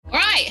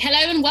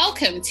Hello and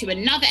welcome to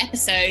another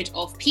episode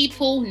of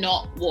People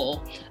Not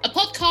War, a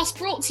podcast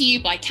brought to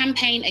you by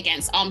Campaign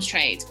Against Arms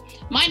Trade.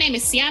 My name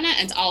is Sienna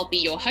and I'll be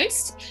your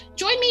host.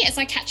 Join me as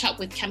I catch up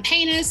with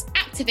campaigners,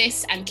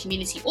 activists and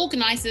community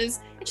organisers,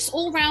 and just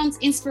all-round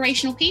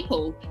inspirational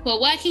people who are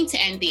working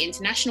to end the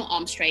international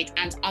arms trade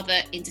and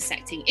other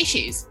intersecting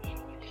issues.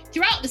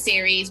 Throughout the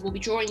series, we'll be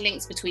drawing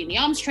links between the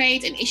arms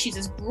trade and issues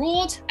as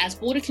broad as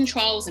border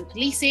controls and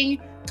policing,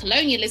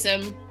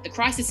 colonialism, the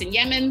crisis in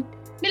Yemen,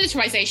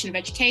 militarisation of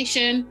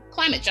education,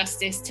 climate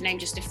justice, to name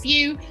just a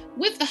few,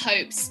 with the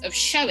hopes of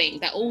showing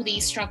that all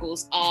these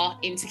struggles are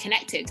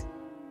interconnected.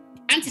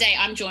 And today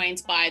I'm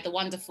joined by the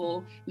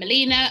wonderful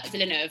Melina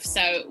Villeneuve.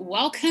 So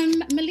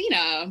welcome,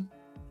 Melina.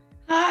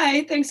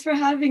 Hi, thanks for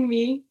having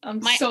me.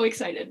 I'm so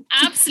excited.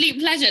 Absolute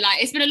pleasure.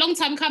 Like, it's been a long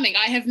time coming.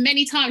 I have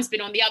many times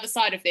been on the other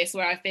side of this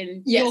where I've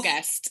been your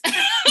guest.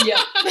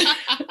 Yeah.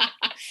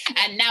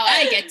 And now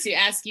I get to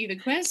ask you the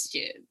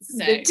questions.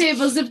 So, the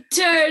tables have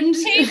turned.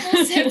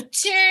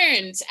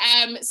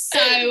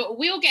 So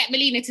we'll get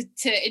Melina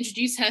to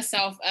introduce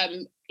herself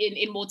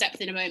in more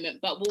depth in a moment,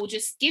 but we'll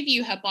just give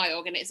you her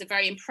biog, and it's a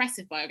very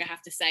impressive biog, I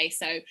have to say.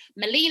 So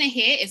Melina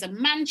here is a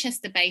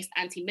Manchester-based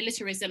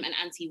anti-militarism and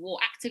anti-war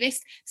activist,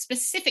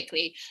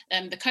 specifically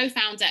the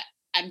co-founder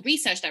and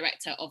research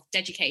director of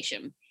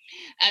Deducation.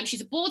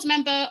 She's a board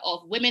member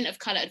of Women of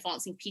Colour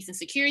Advancing Peace and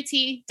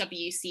Security,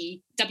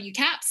 WCAPS,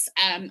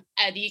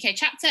 the UK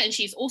chapter, and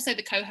she's also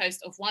the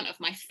co-host of one of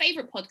my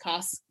favourite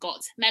podcasts,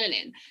 Got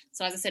Melanin.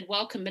 So as I said,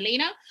 welcome,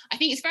 Melina. I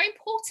think it's very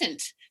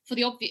important for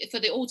the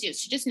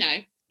audience to just know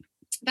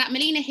that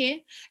Melina here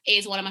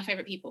is one of my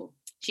favourite people.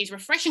 She's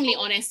refreshingly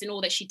honest in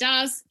all that she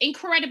does,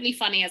 incredibly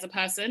funny as a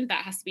person,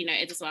 that has to be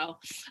noted as well.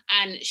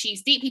 And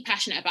she's deeply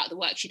passionate about the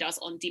work she does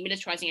on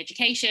demilitarising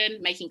education,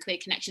 making clear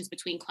connections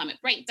between climate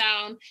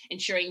breakdown,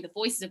 ensuring the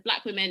voices of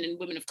Black women and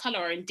women of colour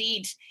are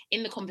indeed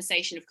in the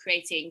conversation of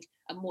creating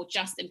a more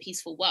just and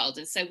peaceful world.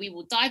 And so we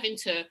will dive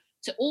into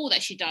all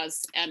that she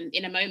does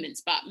in a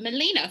moment. But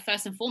Melina,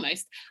 first and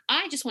foremost,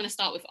 I just want to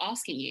start with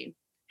asking you,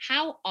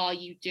 how are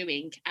you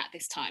doing at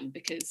this time?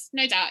 Because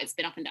no doubt it's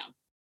been up and down.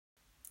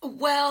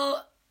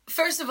 Well,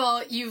 first of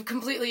all, you've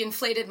completely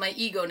inflated my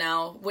ego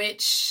now,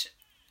 which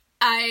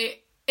I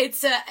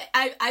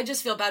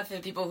just feel bad for the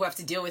people who have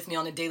to deal with me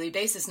on a daily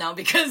basis now,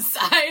 because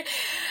I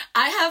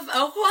have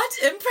a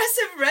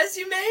impressive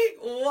resume.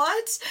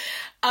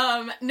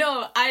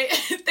 No, I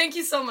thank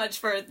you so much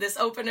for this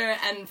opener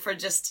and for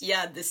just,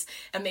 this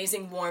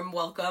amazing warm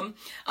welcome.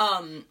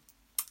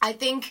 I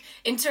think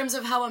in terms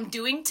of how I'm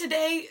doing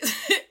today,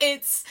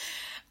 it's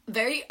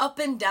very up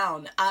and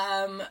down.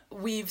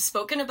 We've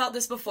spoken about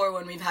this before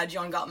when we've had you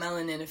on Got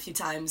Melanin a few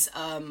times,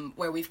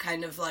 where we've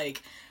kind of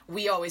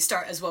we always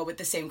start as well with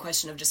the same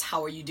question of just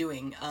how are you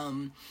doing?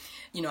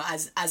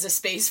 As a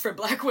space for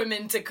Black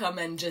women to come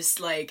and just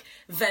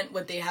vent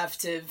what they have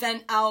to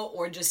vent out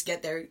or just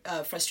get their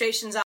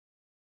frustrations out.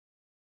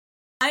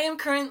 I am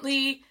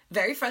currently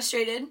very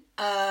frustrated.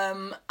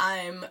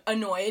 I'm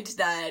annoyed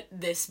that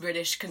this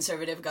British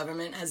Conservative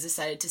government has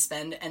decided to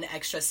spend an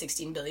extra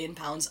 £16 billion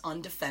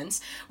on defense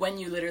when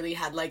you literally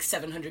had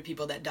 700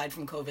 people that died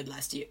from COVID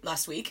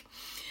last week.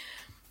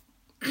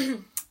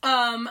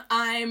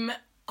 I'm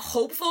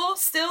hopeful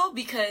still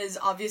because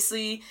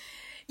obviously,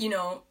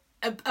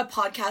 a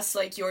podcast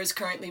like yours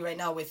currently right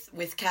now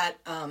with Kat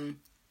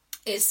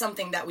is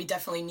something that we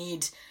definitely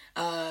need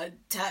to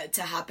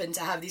happen,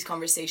 to have these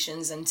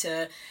conversations and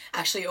to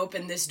actually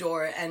open this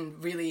door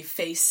and really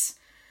face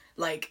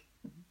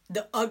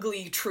the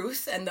ugly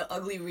truth and the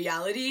ugly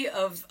reality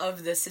of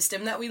the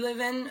system that we live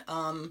in.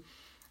 And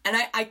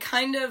I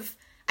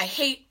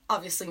hate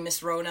obviously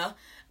Miss Rona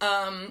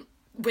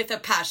with a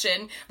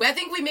passion. But I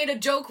think we made a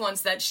joke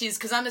once that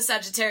because I'm a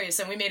Sagittarius,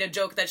 and we made a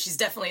joke that she's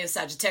definitely a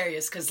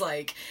Sagittarius because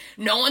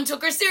no one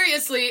took her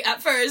seriously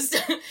at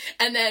first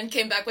and then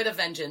came back with a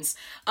vengeance.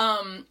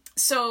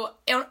 So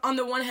on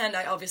the one hand,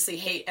 I obviously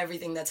hate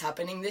everything that's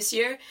happening this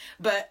year,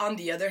 but on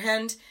the other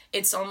hand,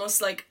 it's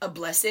almost like a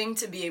blessing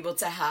to be able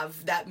to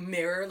have that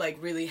mirror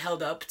really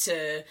held up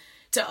to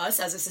us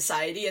as a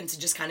society and to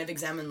just kind of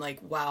examine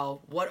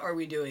wow, what are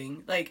we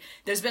doing?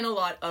 There's been a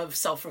lot of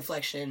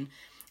self-reflection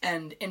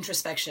and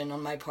introspection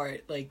on my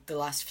part the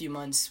last few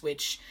months,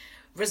 which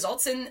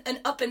results in an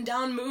up and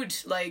down mood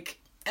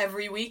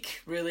every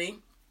week, really.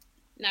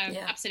 No,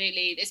 yeah.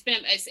 Absolutely. It's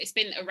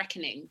been a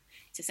reckoning,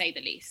 to say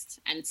the least.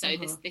 And so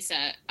this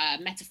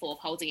metaphor of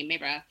holding a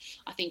mirror,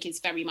 I think, is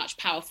very much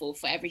powerful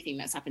for everything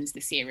that's happened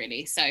this year,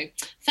 really. So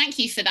thank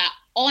you for that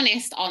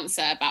honest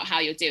answer about how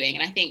you're doing.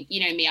 And I think,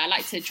 me, I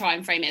like to try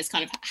and frame it as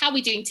kind of how are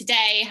we doing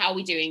today, how are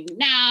we doing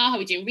now, how are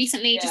we doing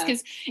recently, just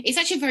because it's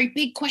actually a very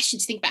big question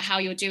to think about how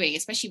you're doing,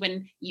 especially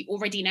when you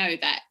already know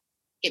that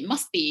it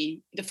must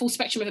be the full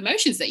spectrum of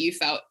emotions that you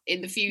felt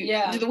in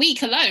the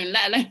week alone,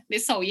 let alone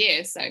this whole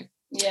year. So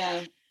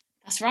yeah.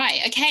 That's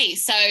right. Okay,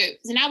 so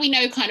now we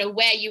know kind of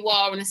where you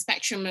are on a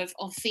spectrum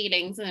of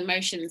feelings and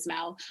emotions,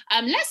 Mel.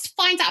 Let's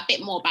find out a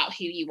bit more about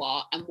who you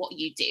are and what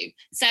you do.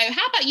 So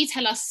how about you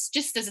tell us,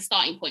 just as a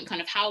starting point,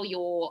 kind of how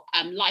your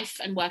life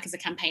and work as a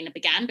campaigner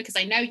began, because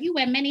I know you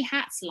wear many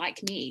hats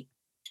like me.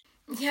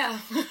 Yeah.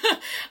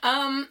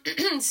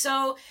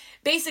 So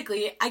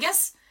basically, I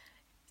guess,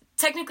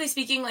 technically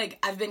speaking, like,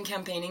 I've been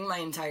campaigning my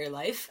entire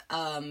life,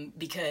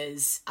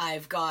 because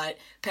I've got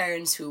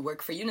parents who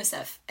work for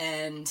UNICEF,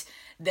 and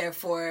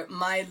therefore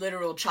my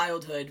literal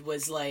childhood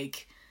was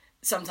like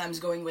sometimes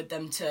going with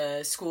them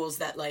to schools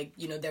that, like,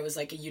 you know, there was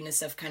like a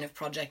UNICEF kind of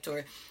project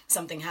or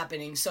something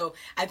happening. So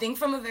I think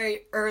from a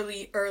very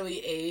early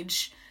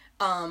age,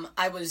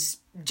 I was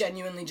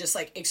genuinely just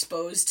like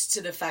exposed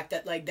to the fact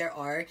that like there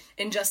are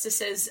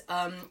injustices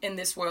in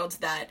this world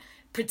that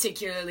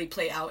particularly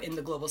play out in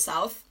the global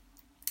South.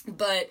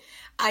 But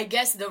I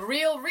guess the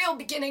real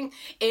beginning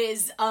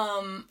is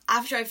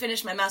after I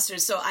finished my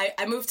master's. So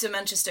I moved to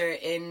Manchester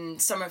in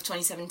summer of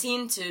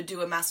 2017 to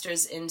do a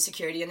master's in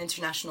security and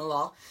international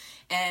law,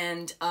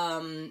 and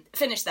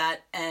finished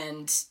that.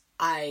 And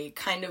I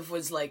kind of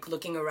was like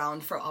looking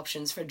around for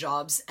options for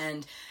jobs,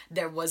 and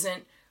there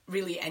wasn't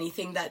really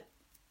anything that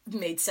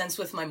made sense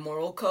with my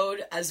moral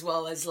code, as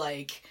well as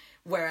like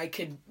where I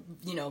could,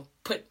 you know,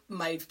 put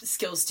my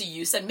skills to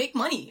use and make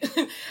money.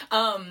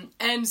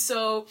 And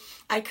so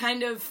I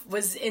kind of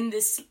was in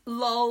this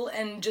lull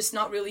and just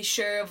not really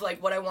sure of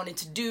like what I wanted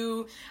to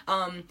do.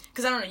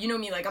 Cause I don't know, you know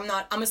me, like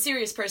I'm a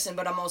serious person,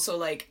 but I'm also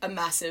like a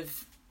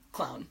massive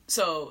clown.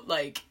 So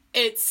like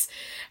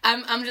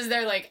I'm just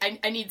there like,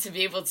 I need to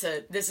be able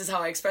to, this is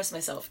how I express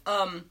myself.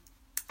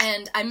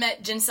 And I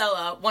met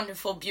Jinsella,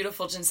 wonderful,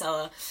 beautiful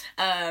Jinsella,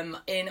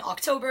 in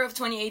October of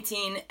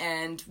 2018,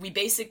 and we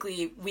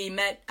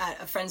met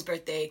at a friend's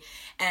birthday,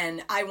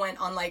 and I went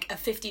on like a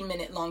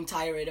 15-minute long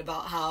tirade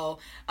about how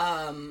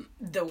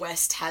the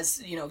West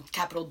has, you know,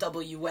 capital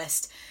W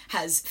West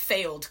has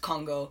failed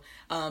Congo,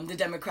 the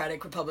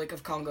Democratic Republic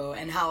of Congo,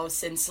 and how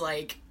since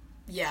like,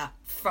 yeah,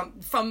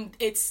 from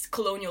its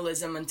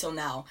colonialism until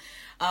now,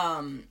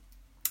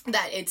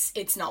 that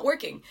it's not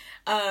working,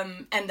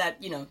 and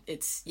that, you know,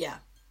 it's, yeah,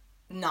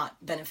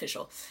 not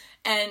beneficial.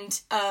 And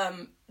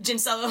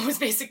Jinsella was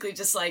basically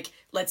just like,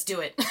 let's do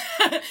it.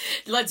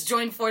 Let's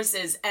join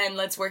forces and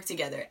let's work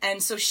together.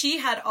 And so she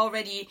had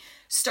already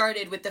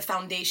started with the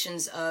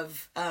foundations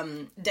of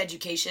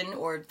Deducation,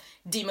 or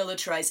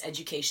Demilitarized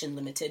Education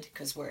Limited,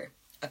 because we're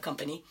a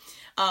company.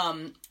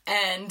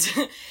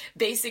 And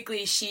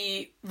basically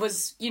she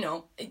was, you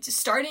know,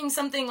 starting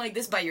something like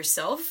this by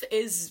yourself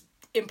is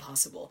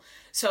impossible.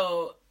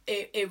 So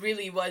it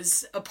really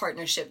was a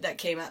partnership that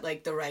came at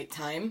like the right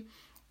time.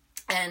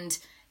 And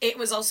it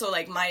was also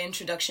like my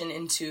introduction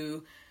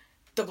into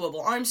the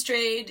global arms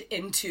trade,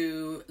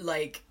 into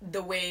like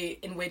the way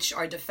in which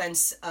our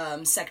defense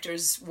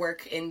sectors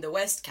work in the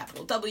West,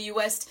 capital W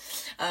West,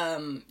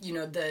 you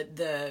know,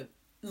 the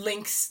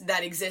links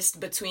that exist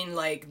between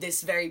like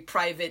this very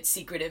private,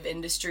 secretive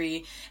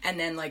industry and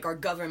then like our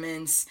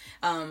governments,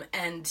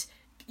 and,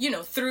 you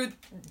know, through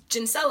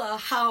Jinsella,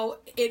 how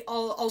it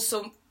all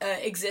also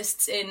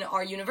exists in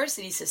our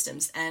university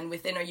systems and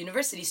within our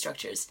university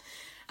structures.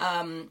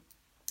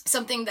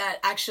 Something that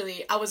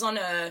actually, I was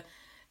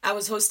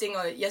hosting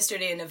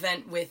yesterday an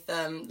event with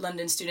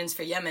London Students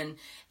for Yemen,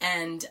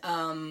 and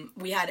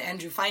we had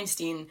Andrew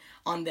Feinstein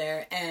on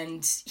there,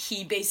 and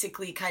he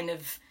basically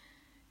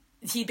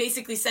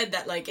said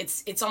that like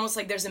it's almost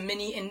like there's a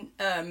mini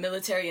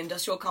military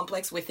industrial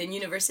complex within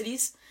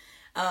universities,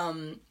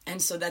 and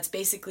so that's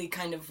basically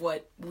kind of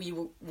what we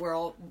were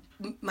all,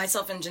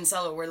 myself and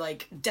Jinsella, were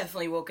like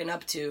definitely woken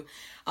up to,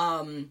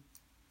 and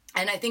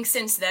I think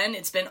since then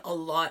it's been a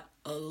lot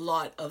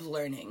of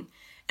learning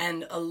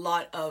and a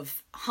lot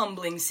of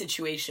humbling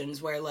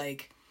situations where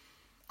like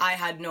I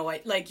had no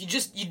idea, like you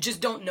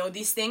just don't know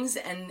these things,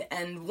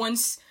 and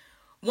once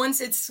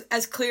it's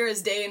as clear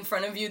as day in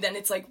front of you, then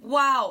it's like,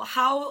 wow,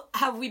 how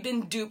have we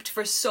been duped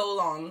for so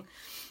long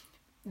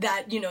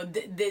that, you know,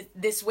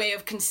 this way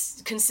of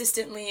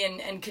consistently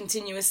and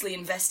continuously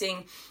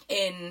investing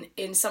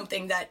in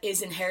something that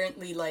is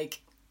inherently like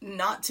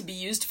not to be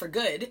used for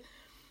good.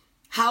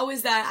 How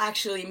is that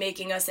actually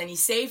making us any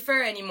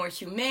safer, any more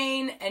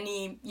humane,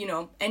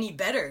 any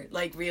better?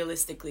 Like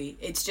realistically,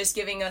 it's just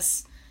giving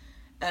us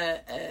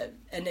an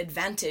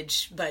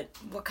advantage. But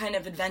what kind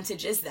of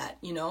advantage is that?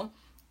 You know.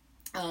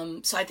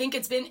 So I think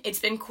it's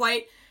been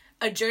quite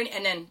a journey.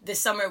 And then this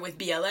summer with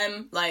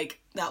BLM,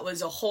 like that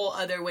was a whole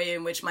other way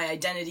in which my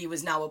identity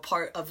was now a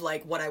part of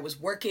like what I was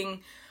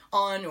working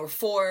on or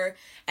for,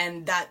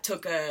 and that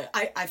took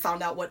I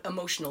found out what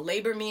emotional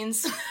labor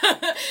means.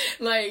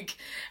 Like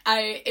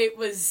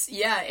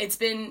it's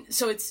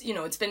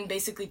been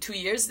basically 2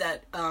 years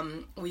that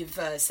we've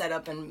set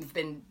up and we've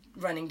been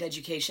running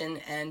Deducation,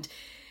 and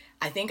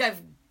I think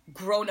I've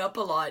grown up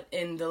a lot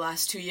in the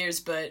last 2 years,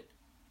 but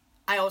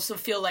I also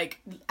feel like,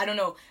 I don't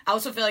know, I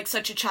also feel like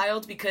such a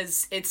child,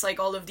 because it's like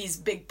all of these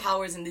big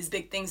powers and these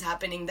big things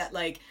happening that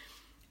like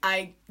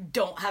I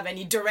don't have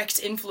any direct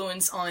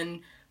influence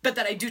on but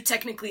that I do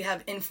technically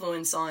have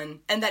influence on,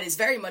 and that is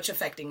very much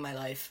affecting my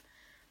life.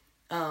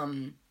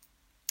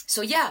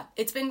 So yeah,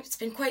 it's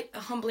been quite a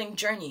humbling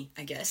journey,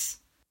 I guess.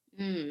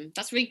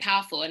 That's really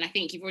powerful. And I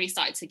think you've already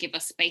started to give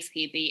us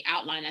basically the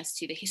outline as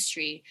to the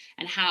history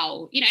and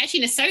how, actually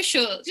in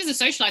just a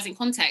socializing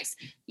context,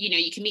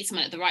 you can meet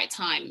someone at the right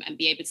time and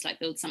be able to like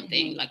build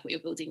something like what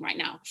you're building right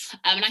now.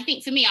 And I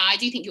think for me, I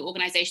do think your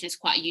organization is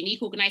quite a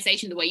unique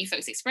organization. The way you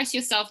folks express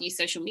yourself, use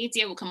social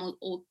media, you will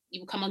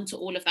come on to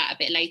all of that a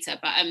bit later.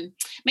 But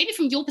maybe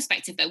from your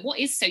perspective though, what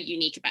is so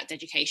unique about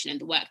Deducation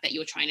and the work that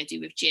you're trying to do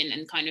with Jin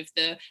and kind of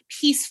the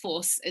peace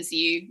force, as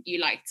you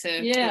like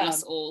to call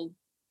us all?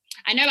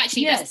 I know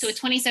actually so a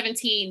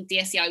 2017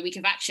 DSEI Week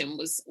of Action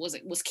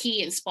was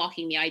key in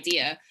sparking the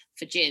idea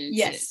for Jin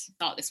to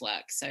start this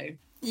work. So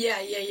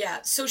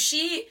yeah. So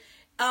she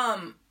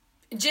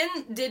Jin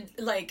did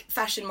like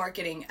fashion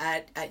marketing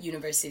at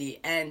university,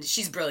 and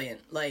she's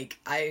brilliant. Like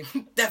I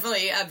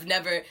definitely have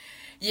never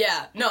she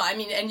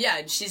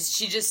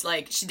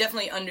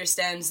definitely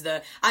understands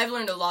I've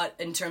learned a lot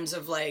in terms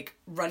of like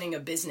running a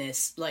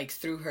business like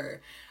through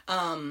her.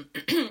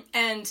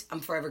 And I'm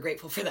forever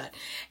grateful for that.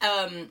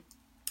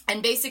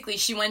 And basically,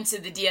 she went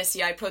to the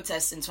DSEI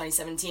protests in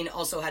 2017,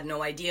 also had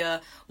no idea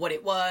what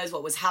it was,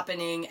 what was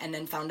happening, and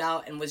then found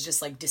out and was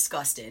just, like,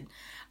 disgusted.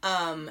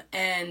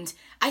 And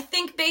I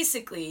think,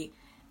 basically,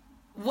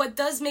 what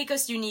does make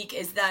us unique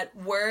is that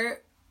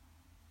we're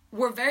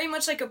very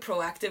much, like, a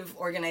proactive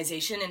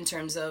organization in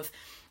terms of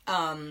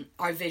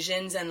our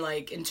visions and,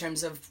 like, in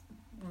terms of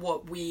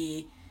what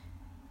we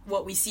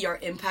see our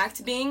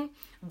impact being.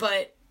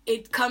 But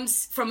it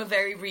comes from a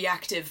very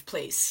reactive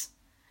place.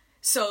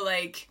 So,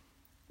 like,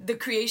 the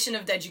creation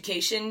of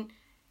Deducation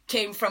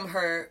came from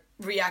her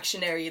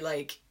reactionary,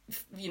 like,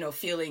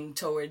 feeling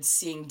towards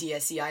seeing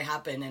DSEI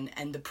happen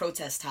and the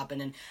protest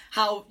happen and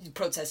how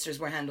protesters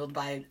were handled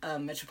by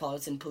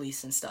Metropolitan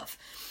Police and stuff.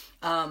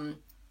 And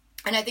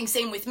I think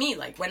same with me,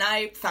 like, when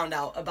I found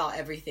out about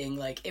everything,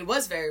 like, it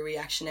was very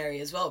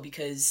reactionary as well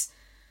because,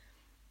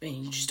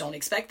 you just don't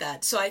expect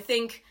that. So I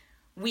think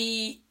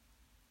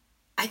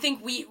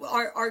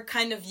our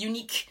kind of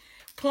unique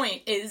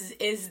point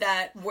is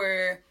that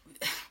we're,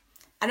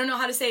 I don't know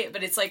how to say it,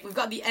 but it's like we've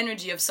got the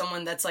energy of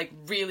someone that's like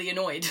really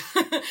annoyed,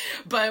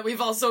 but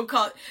we've also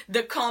got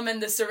the calm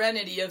and the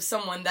serenity of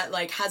someone that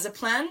like has a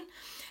plan.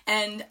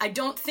 And I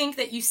don't think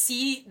that you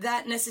see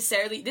that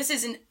necessarily. This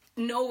is in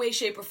no way,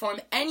 shape, or form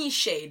any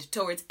shade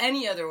towards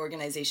any other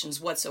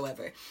organizations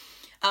whatsoever.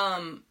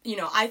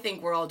 I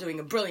think we're all doing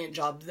a brilliant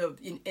job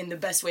in the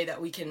best way that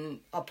we can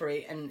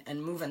operate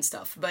and move and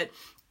stuff. But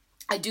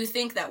I do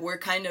think that we're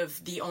kind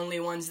of the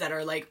only ones that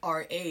are like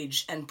our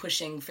age and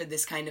pushing for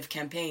this kind of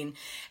campaign.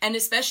 And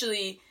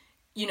especially,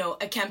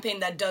 a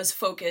campaign that does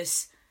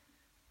focus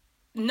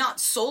not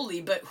solely,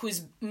 but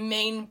whose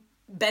main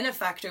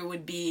benefactor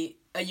would be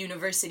a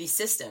university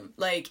system.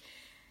 Like,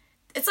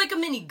 it's like a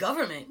mini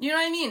government, you know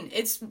what I mean?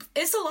 It's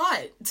a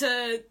lot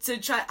to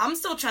try. I'm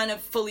still trying to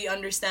fully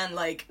understand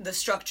like the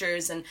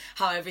structures and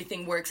how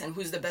everything works and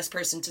who's the best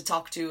person to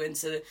talk to and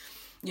to,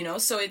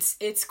 so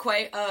it's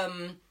quite,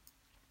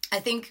 I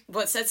think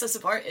what sets us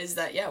apart is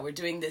that, we're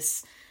doing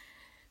this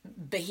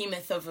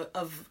behemoth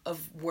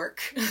of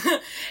work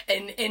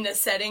in a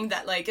setting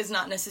that like is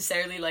not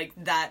necessarily like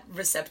that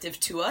receptive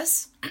to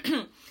us.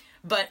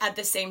 But at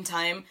the same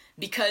time,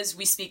 because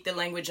we speak the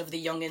language of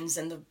the youngins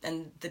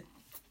and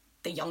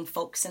the young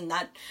folks and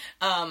that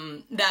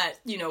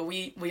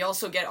we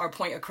also get our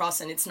point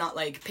across, and it's not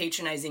like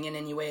patronizing in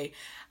any way.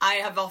 I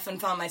have often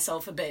found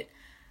myself a bit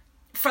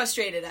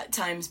frustrated at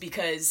times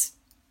because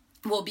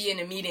we'll be in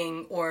a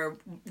meeting or,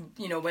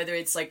 whether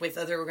it's like with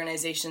other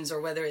organizations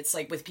or whether it's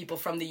like with people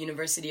from the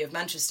University of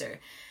Manchester,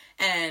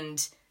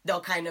 and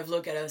they'll kind of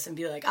look at us and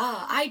be like,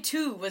 I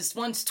too was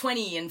once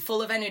 20 and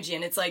full of energy.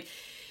 And it's like,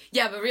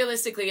 yeah, but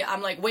realistically,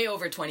 I'm like way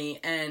over 20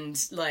 and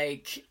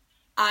like,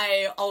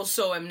 I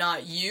also am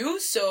not you.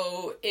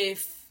 So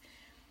if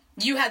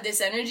you had this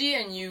energy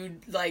and you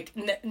like,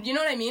 you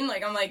know what I mean?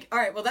 Like, I'm like, all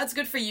right, well, that's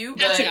good for you.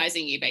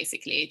 Patronizing you,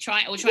 basically.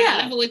 Trying to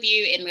level with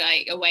you in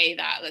like a way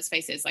that, let's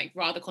face it, is like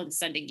rather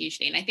condescending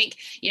usually. And I think,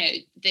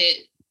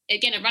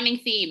 again, a running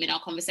theme in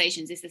our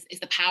conversations is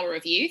the power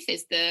of youth,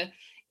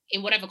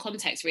 in whatever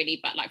context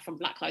really, but like from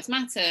Black Lives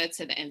Matter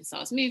to the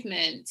EndSARS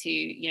movement to,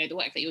 the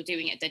work that you're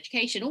doing at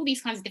Deducation, all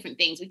these kinds of different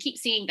things. We keep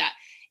seeing that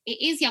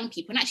it is young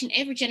people, and actually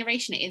in every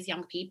generation it is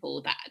young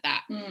people that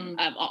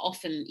are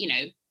often,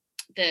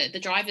 the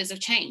drivers of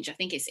change. I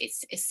think it's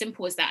as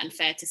simple as that and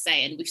fair to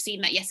say. And we've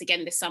seen that yet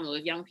again this summer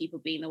with young people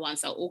being the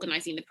ones that are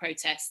organising the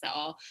protests, that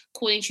are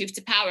calling truth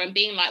to power and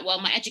being like, well,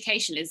 my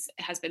education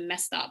has been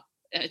messed up,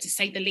 to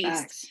say the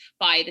least,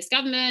 by this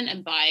government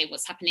and by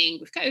what's happening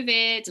with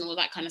COVID and all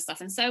that kind of stuff.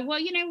 And so, well,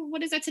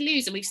 what is there to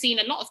lose? And we've seen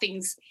a lot of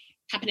things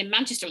happen in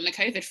Manchester on the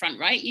COVID front,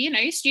 right?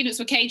 Students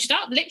were caged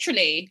up,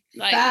 literally.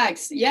 Like,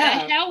 facts, yeah.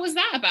 What the hell was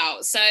that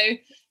about? So,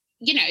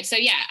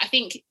 I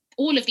think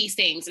all of these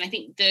things, and I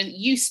think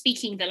you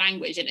speaking the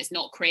language and it's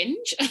not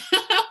cringe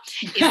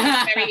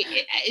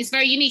is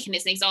very unique, and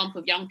it's an example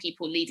of young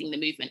people leading the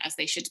movement as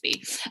they should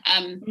be.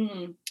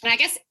 And I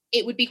guess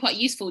it would be quite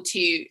useful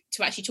to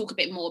actually talk a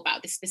bit more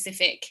about the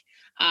specific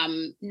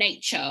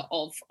nature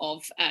of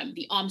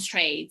the arms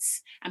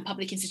trades and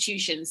public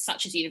institutions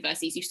such as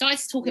universities. You've started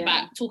to talk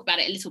about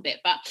it a little bit,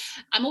 but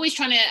I'm always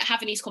trying to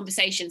have in these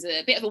conversations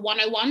a bit of a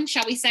 101,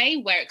 shall we say,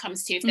 where it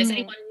comes to if there's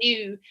anyone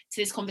new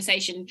to this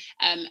conversation,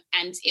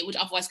 and it would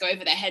otherwise go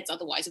over their heads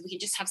otherwise, if we can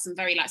just have some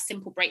very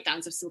simple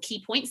breakdowns of some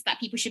key points that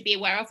people should be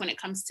aware of when it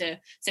comes to,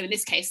 so in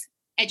this case,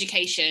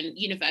 education,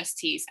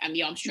 universities, and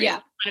the arms trade,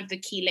 kind of the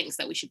key links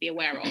that we should be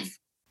aware of.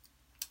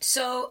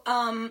 So,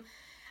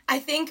 I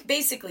think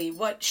basically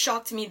what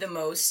shocked me the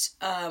most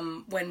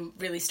when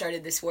really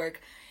started this work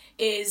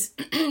is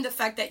the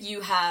fact that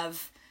you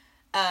have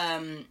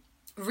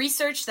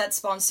research that's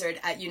sponsored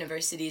at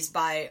universities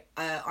by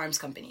arms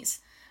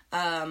companies.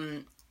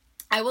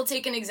 I will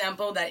take an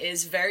example that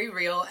is very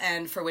real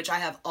and for which I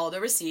have all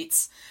the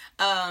receipts.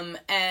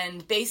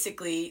 And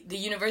basically, the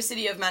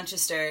University of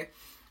Manchester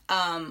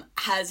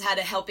has had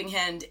a helping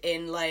hand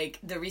in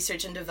the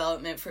research and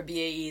development for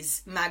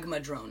BAE's Magma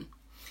drone.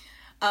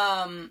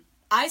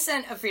 I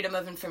sent a Freedom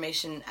of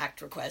Information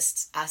Act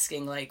request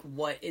asking,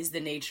 what is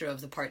the nature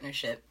of the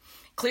partnership?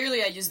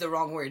 Clearly, I used the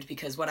wrong word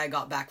because what I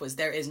got back was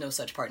there is no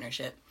such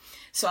partnership.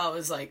 So I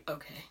was like,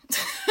 okay.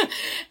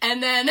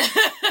 And then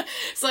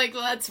it's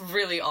well, that's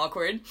really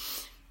awkward.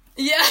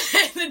 Yeah,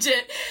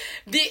 legit.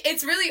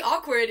 It's really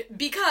awkward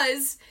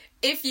because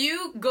if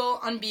you go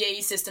on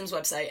BAE Systems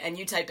website and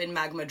you type in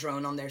Magma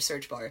drone on their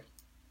search bar,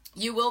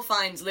 you will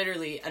find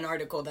literally an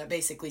article that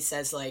basically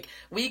says,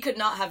 we could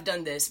not have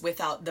done this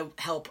without the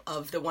help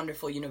of the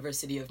wonderful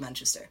University of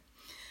Manchester.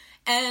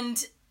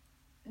 And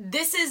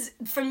this is,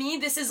 for me,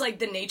 this is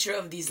the nature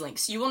of these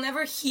links. You will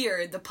never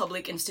hear the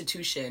public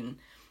institution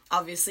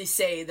obviously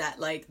say that,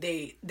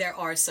 there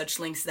are such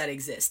links that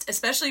exist,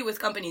 especially with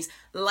companies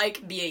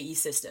like BAE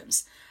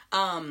Systems,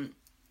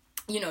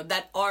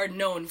 that are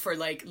known for,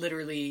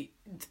 literally,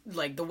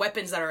 the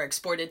weapons that are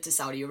exported to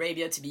Saudi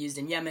Arabia to be used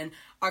in Yemen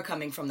are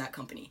coming from that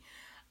company.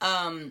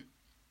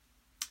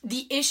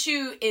 The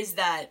issue is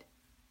that,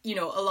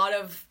 a lot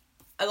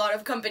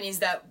of companies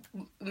that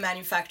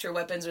manufacture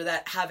weapons or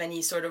that have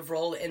any sort of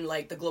role in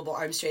the global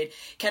arms trade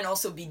can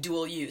also be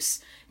dual use,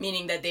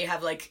 meaning that they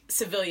have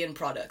civilian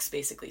products,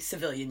 basically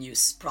civilian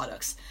use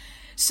products.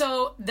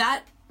 So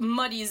that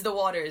muddies the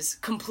waters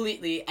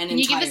completely and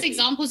entirely. Can you give us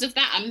examples of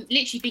that? I'm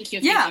literally thinking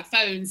of things like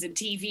phones and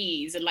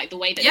TVs and the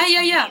way that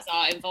companies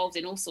are involved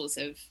in all sorts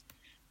of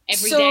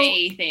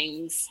everyday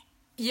things.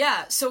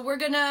 Yeah, so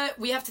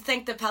we have to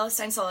thank the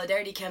Palestine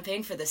Solidarity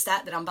Campaign for the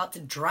stat that I'm about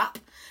to drop.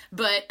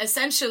 But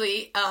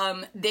essentially,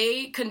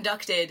 they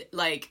conducted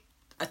a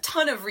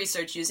ton of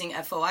research using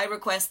FOI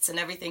requests and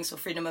everything, so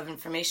Freedom of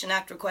Information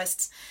Act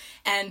requests,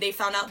 and they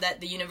found out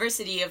that the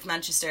University of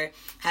Manchester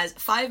has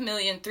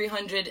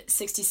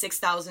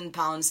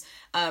 £5,366,000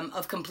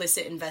 of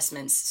complicit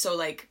investments. So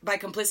by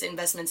complicit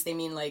investments, they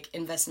mean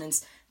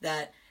investments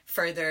that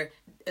further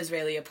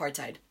Israeli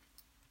apartheid.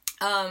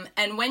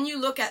 And when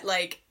you look at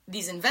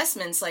these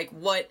investments,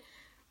 what,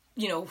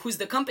 who's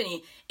the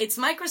company, it's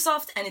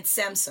Microsoft and it's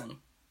Samsung.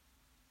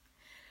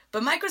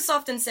 But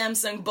Microsoft and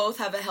Samsung both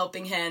have a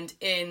helping hand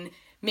in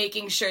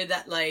making sure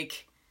that,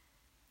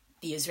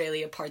 the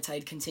Israeli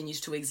apartheid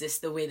continues to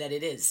exist the way that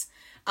it is.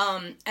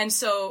 And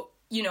so,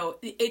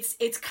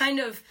 it's kind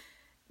of,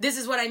 this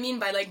is what I mean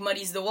by,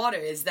 muddies the water,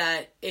 is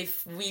that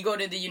if we go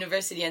to the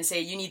university and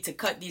say, you need to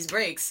cut these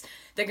breaks,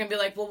 they're going to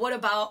be well, what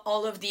about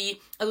all of the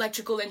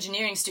electrical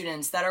engineering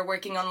students that are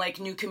working on,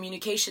 new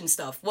communication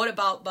stuff? What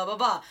about blah, blah,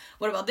 blah?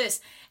 What about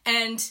this?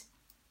 And,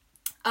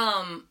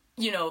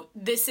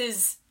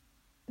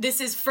 this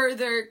is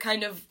further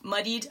kind of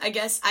muddied, I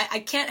guess. I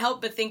can't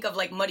help but think of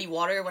muddy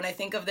water when I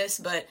think of this,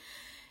 but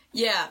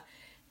yeah,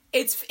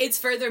 it's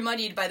further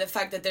muddied by the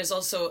fact that there's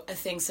also a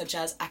thing such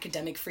as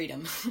academic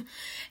freedom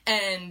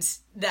and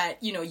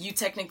that, you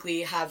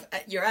technically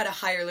you're at a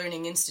higher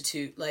learning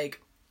institute.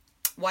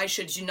 Why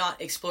should you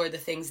not explore the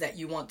things that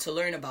you want to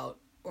learn about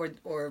or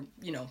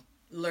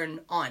learn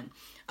on?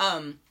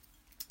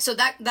 So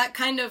that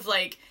kind of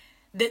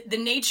the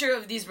nature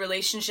of these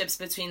relationships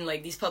between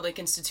these public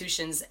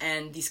institutions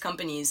and these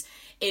companies,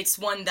 it's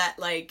one that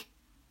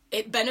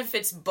it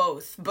benefits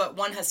both, but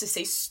one has to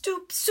stay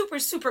super,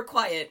 super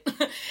quiet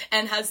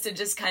and has to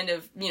just kind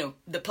of,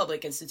 the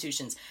public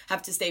institutions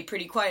have to stay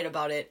pretty quiet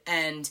about it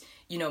and,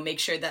 make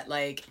sure that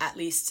at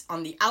least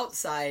on the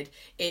outside,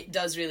 it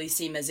does really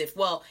seem as if,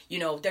 well,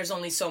 there's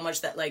only so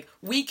much that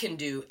we can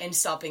do in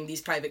stopping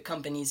these private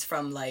companies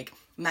from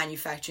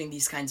manufacturing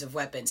these kinds of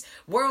weapons.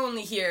 We're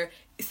only here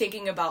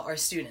thinking about our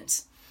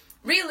students.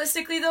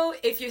 Realistically, though,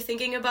 if you're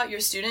thinking about your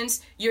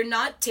students, you're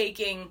not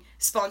taking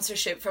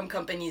sponsorship from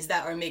companies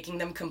that are making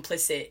them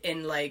complicit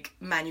in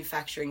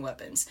manufacturing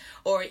weapons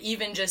or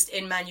even just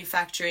in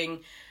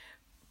manufacturing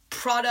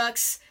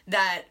products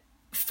that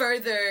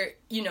further,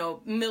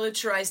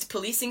 militarized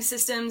policing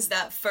systems,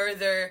 that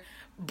further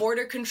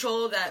border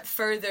control, that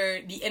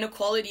further the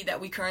inequality that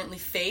we currently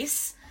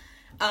face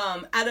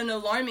at an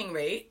alarming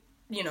rate.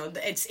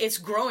 it's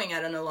growing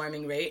at an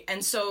alarming rate,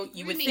 and so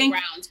you would think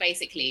grounds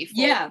basically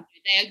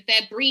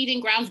they're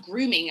breeding grounds,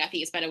 grooming, I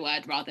think it's a better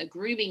word, rather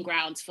grooming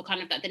grounds for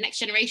kind of the next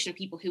generation of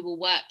people who will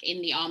work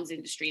in the arms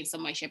industry in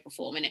some way, shape or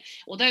form. And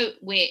although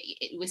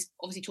it was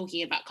obviously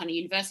talking about kind of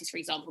universities, for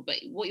example, but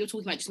what you're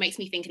talking about just makes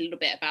me think a little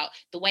bit about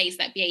the ways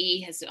that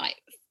BAE has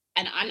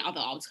and other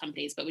arms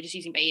companies, but we're just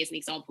using BAE as an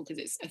example because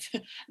it's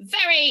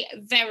very,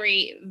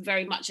 very,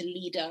 very much a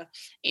leader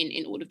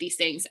in all of these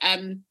things.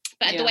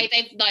 But the way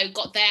they've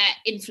got their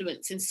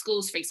influence in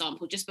schools, for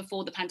example, just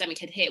before the pandemic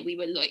had hit, we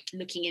were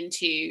looking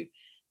into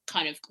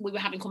we were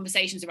having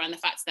conversations around the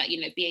fact that,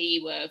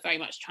 BAE were very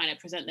much trying to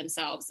present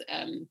themselves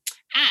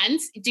and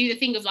do the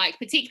thing of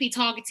particularly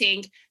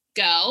targeting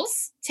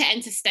girls to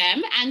enter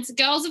STEM and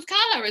girls of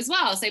color as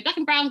well. So black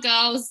and brown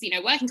girls,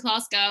 working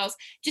class girls,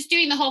 just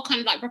doing the whole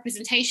kind of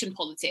representation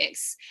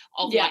politics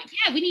of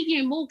we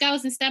need, more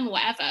girls in STEM or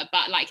whatever.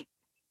 But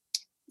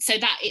so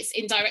that it's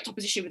in direct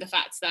opposition with the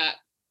fact that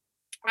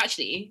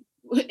actually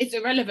it's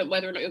irrelevant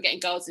whether or not you're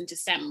getting girls into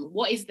STEM.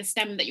 What is the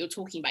STEM that you're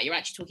talking about? You're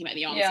actually talking about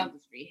the arms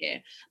industry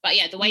here. But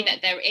the way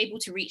that they're able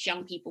to reach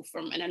young people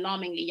from an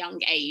alarmingly young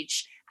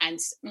age, and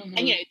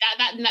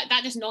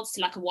that just nods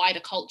to a wider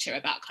culture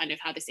about kind of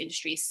how this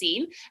industry is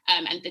seen,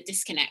 and the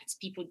disconnect.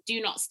 People do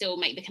not still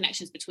make the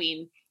connections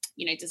between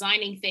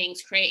designing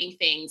things, creating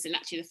things, and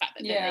actually the fact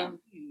that they're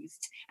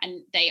used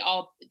and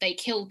they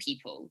kill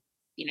people.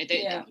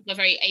 People are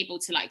very able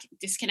to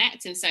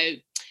disconnect, and so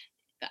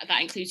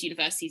that includes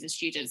universities and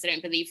students. They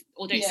don't believe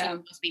or don't see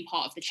themselves as being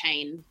part of the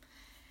chain.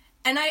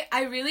 And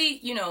I really,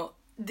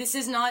 this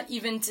is not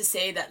even to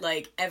say that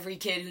every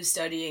kid who's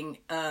studying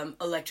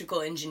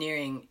electrical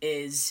engineering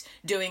is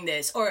doing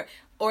this, or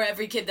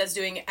every kid that's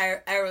doing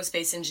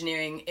aerospace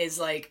engineering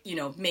is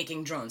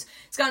making drones.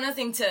 It's got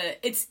nothing to,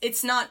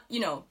 it's not,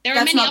 there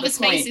are many other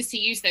spaces to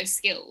use those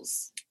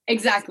skills.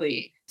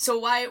 Exactly. So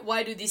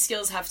why do these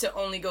skills have to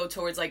only go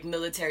towards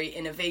military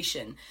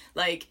innovation?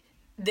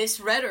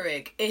 This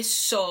rhetoric is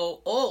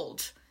so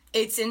old.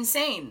 It's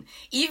insane.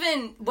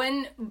 Even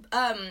when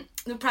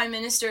the Prime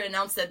Minister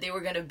announced that they were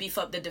going to beef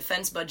up the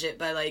defense budget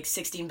by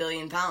 16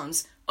 billion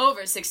pounds,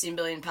 over 16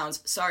 billion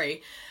pounds,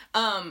 sorry,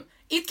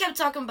 he kept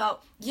talking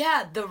about,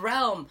 the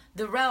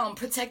realm,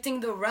 protecting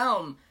the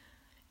realm.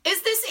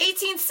 Is this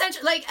 18th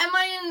century? Am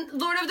I in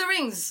Lord of the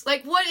Rings?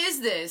 What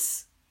is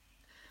this?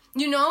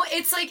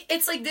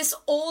 It's this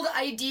old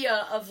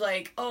idea of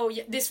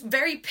this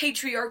very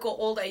patriarchal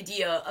old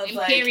idea of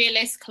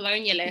imperialist,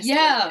 colonialist.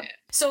 Yeah.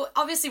 So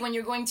obviously when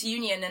you're going to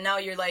union and now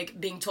you're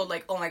being told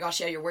oh my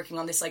gosh, you're working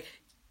on this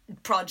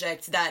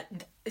project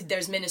that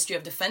there's Ministry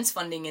of Defense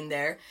funding in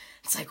there.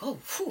 It's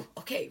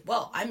okay,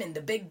 well, I'm in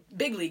the big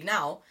league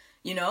now,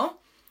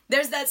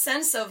 There's that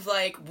sense of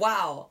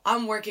wow,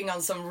 I'm working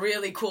on some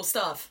really cool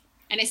stuff.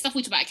 And it's stuff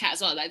we talk about at CAT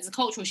as well. There's a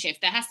cultural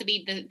shift. There has to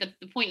be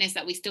the point is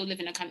that we still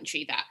live in a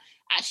country that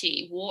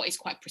actually war is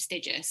quite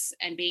prestigious,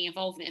 and being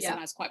involved in it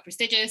somehow is quite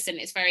prestigious, and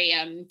it's very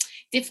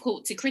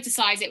difficult to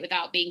criticize it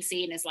without being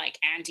seen as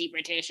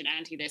anti-British and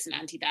anti-this and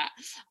anti-that.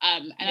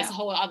 And that's a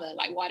whole other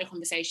wider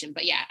conversation.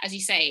 But as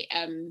you say,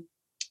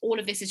 all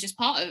of this is just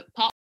part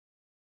of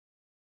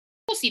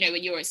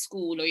when you're at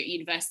school or at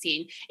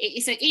university,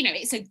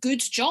 it's a good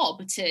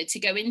job to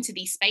go into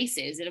these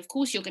spaces, and of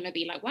course you're going to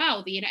be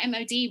wow, the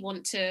MOD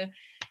want to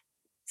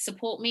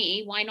support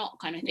me, why not,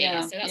 kind of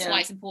thing. So that's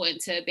why it's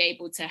important to be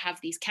able to have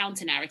these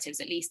counter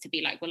narratives, at least to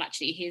be well,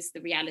 actually here's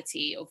the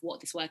reality of what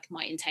this work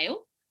might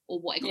entail or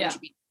what it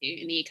contributes to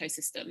in the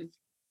ecosystem.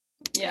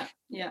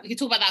 We could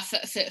talk about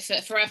that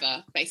for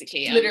forever,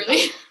 basically,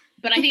 literally.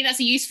 But I think that's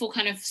a useful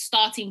kind of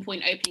starting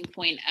point, opening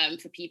point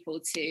for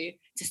people to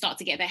start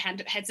to get their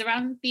heads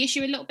around the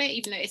issue a little bit,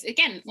 even though it's,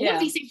 again, all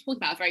of these things we're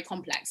talking about are very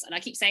complex. And I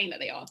keep saying that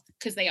they are,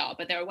 because they are,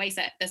 but there are ways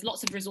that there's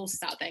lots of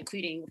resources out there,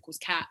 including, of course,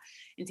 CAT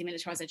and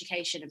demilitarized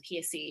education and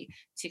PSE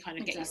to kind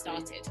of get you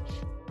started.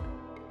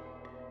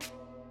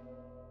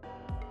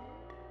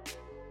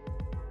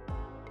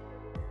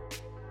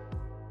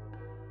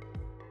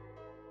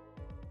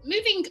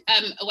 Moving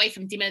away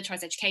from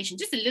demilitarized education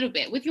just a little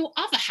bit, with your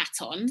other hat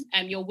on,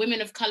 your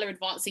Women of Colour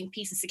Advancing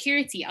Peace and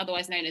Security,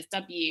 otherwise known as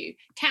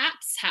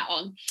WCAPS hat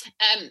on,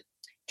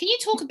 can you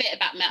talk a bit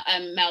about,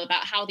 Mel,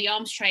 about how the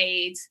arms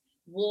trade,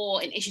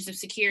 war and issues of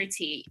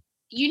security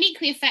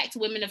uniquely affect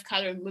women of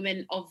colour and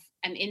women of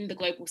and in the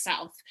global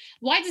south?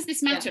 Why does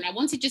this matter? And I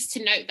wanted just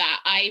to note that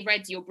I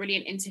read your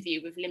brilliant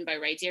interview with Limbo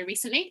Radio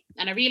recently,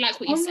 and I really like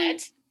what you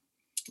said.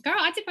 Girl,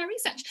 I did my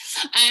research.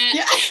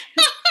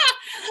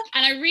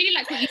 And I really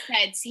like what you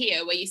said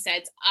here, where you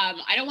said,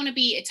 I don't want to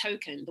be a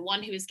token, the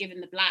one who is given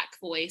the Black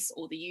voice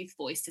or the youth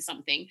voice to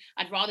something.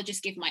 I'd rather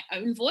just give my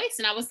own voice.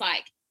 And I was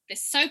like, this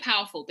is so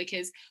powerful,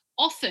 because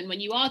often when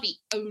you are the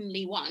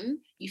only one,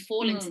 you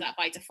fall into that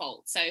by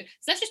default. So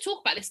let's just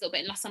talk about this a little bit,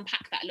 and let's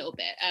unpack that a little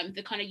bit.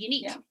 The kind of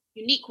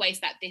unique ways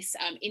that this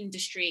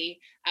industry,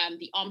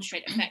 the arms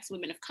trade, affects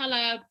women of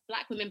colour,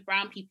 Black women,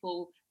 brown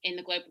people in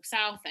the global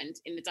south and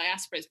in the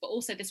diasporas, but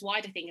also this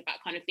wider thing about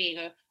kind of being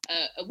a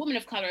woman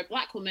of colour, a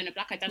Black woman, a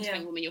Black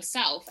identifying woman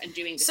yourself, and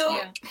doing this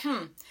work.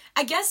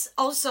 I guess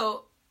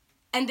also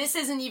and this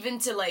isn't even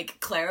to like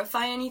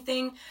clarify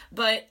anything,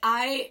 but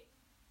I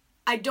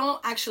don't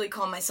actually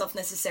call myself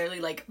necessarily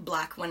like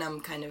black when I'm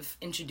kind of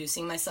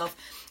introducing myself.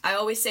 I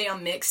always say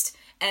I'm mixed,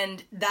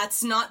 and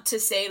that's not to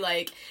say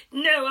like,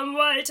 no, I'm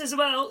white as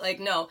well. Like,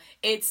 no,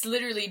 it's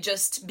literally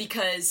just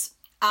because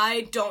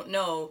I don't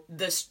know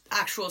the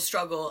actual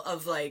struggle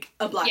of like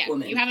a black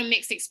woman. You have a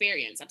mixed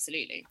experience,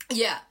 absolutely.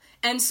 Yeah.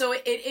 And so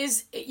it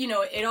is, you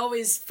know, it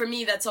always, for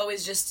me, that's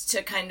always just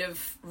to kind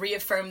of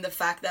reaffirm the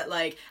fact that,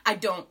 like, I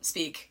don't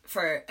speak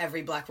for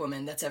every black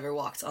woman that's ever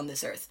walked on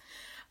this earth.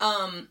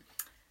 And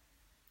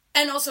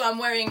also I'm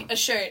wearing a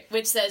shirt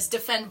which says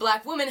Defend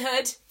Black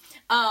Womanhood,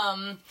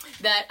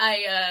 that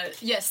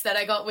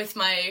I got with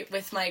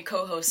my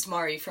co-host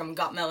Mari from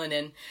Got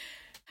Melanin.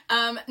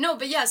 No,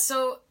 but yeah,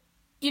 so,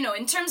 you know,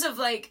 in terms of,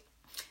 like,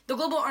 the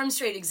global arms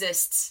trade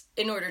exists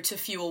in order to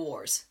fuel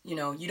wars. You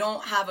know, you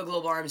don't have a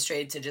global arms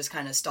trade to just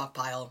kind of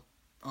stockpile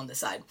on the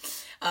side.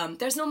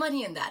 There's no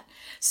money in that.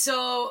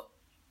 So,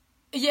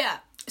 yeah.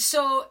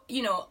 So,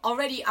 you know,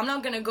 already I'm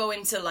not going to go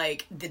into,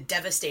 like, the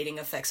devastating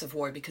effects of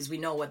war because we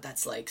know what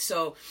that's like.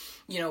 So,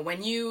 you know,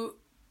 when you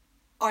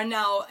are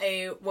now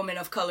a woman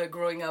of color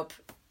growing up,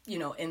 you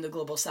know, in the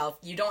global south,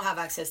 you don't have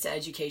access to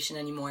education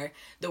anymore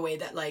the way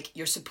that, like,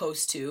 you're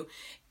supposed to.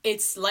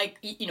 It's like,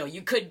 you know,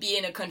 you could be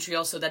in a country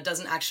also that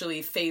doesn't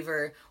actually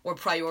favor or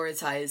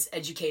prioritize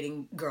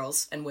educating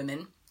girls and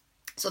women.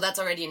 So that's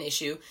already an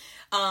issue.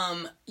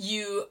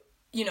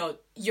 You know,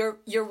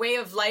 your way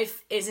of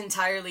life is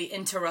entirely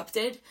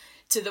interrupted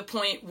to the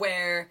point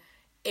where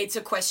it's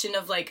a question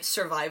of, like,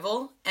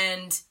 survival.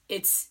 And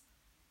it's,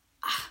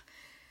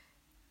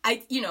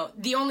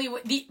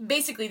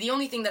 basically the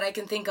only thing that I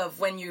can think of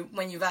when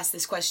you've asked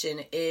this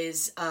question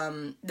is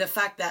the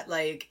fact that,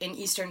 like, in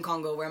Eastern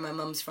Congo, where my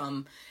mom's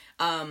from,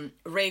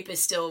 rape is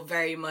still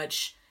very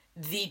much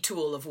the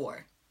tool of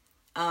war.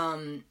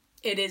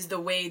 It is the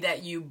way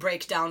that you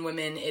break down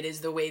women. It is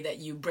the way that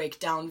you break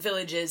down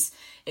villages.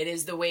 It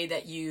is the way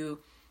that you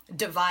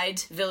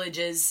divide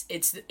villages.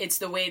 It's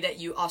the way that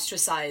you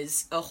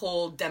ostracize a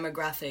whole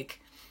demographic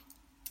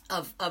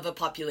of a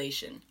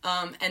population.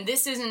 And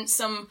this isn't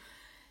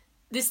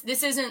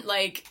this isn't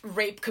like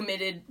rapes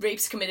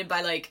committed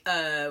by, like,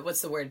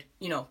 what's the word?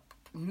 You know,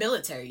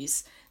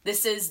 militaries.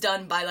 This is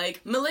done by,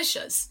 like,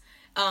 militias.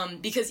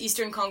 Because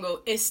Eastern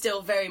Congo is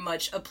still very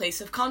much a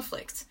place of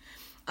conflict.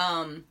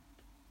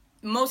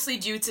 Mostly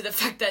due to the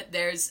fact that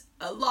there's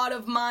a lot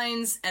of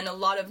mines and a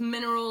lot of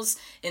minerals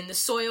in the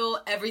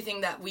soil,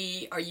 everything that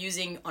we are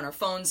using on our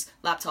phones,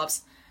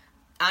 laptops.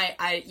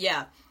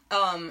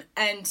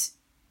 And,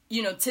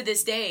 you know, to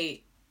this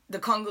day, the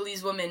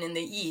Congolese woman in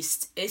the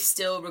East is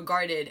still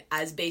regarded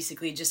as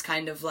basically just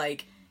kind of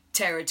like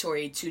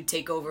territory to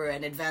take over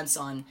and advance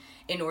on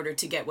in order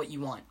to get what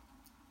you want.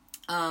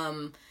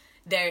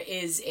 There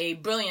is a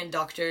brilliant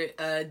doctor,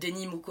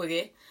 Denis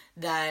Mukwege,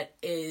 that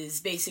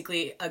is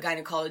basically a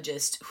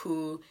gynecologist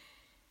who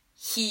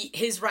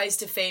his rise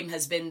to fame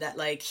has been that,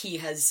 like, he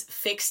has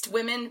fixed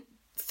women,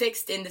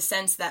 fixed in the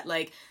sense that,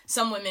 like,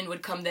 some women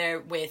would come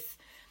there with,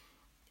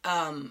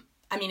 I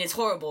mean, it's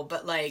horrible,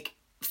 but, like,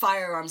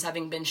 firearms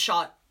having been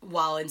shot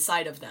while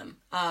inside of them.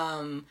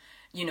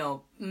 You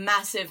know,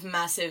 massive,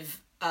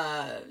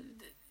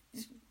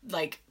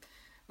 like,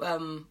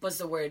 what's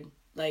the word?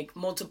 Like,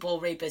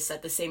 multiple rapists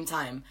at the same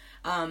time.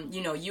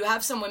 You know, you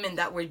have some women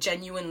that were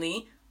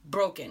genuinely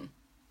broken.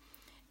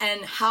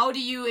 And how do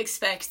you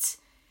expect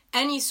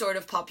any sort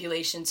of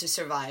population to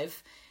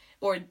survive,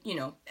 or, you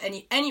know,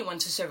 anyone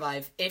to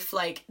survive, if,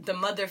 like, the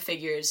mother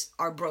figures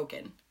are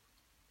broken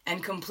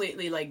and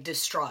completely, like,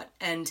 distraught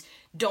and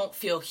don't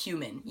feel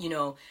human, you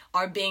know,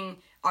 are being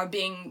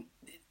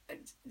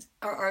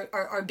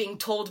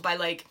told by,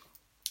 like,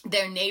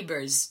 their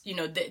neighbors, you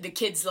know, the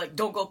kids, like,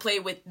 don't go play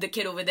with the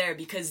kid over there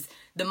because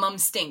the mom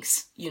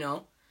stinks, you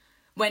know,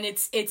 when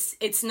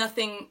it's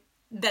nothing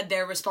that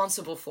they're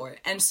responsible for.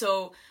 And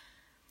so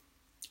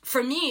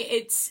for me,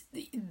 it's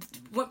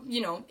what,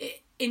 you know,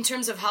 in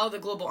terms of how the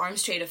global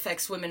arms trade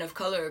affects women of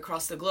color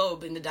across the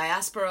globe, in the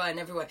diaspora and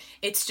everywhere,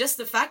 it's just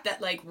the fact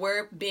that, like,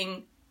 we're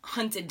being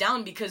hunted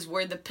down because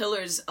we're the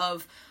pillars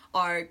of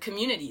our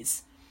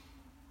communities.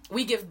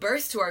 We give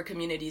birth to our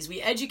communities. We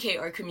educate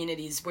our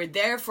communities. We're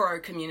there for our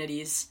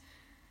communities.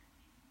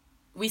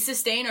 We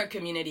sustain our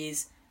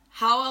communities.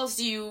 How else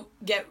do you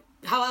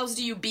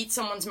beat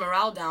someone's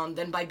morale down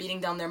than by beating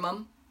down their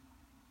mom?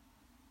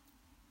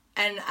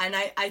 And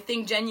I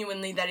think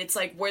genuinely that it's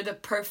like we're the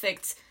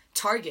perfect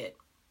target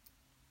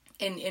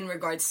in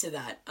regards to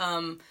that.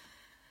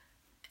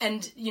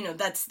 And, you know,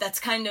 that's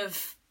kind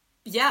of,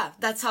 yeah,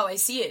 that's how I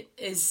see it,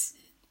 is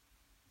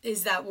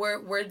that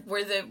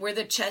we're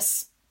the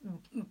chess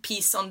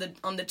piece on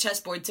the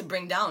chessboard to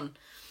bring down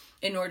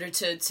in order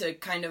to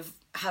kind of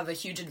have a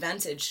huge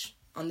advantage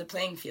on the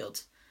playing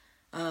field.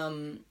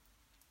 I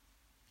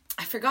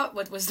forgot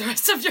what was the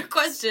rest of your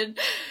question.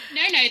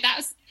 No,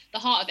 that's the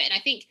heart of it. And I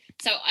think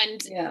so.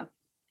 And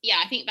yeah,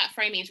 I think that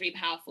framing is really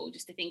powerful,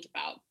 just to think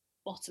about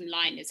bottom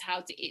line is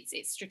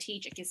it's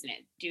strategic, isn't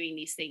it, doing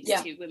these things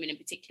to women in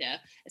particular,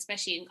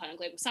 especially in kind of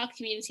global south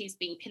communities,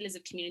 being pillars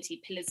of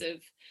community, pillars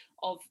of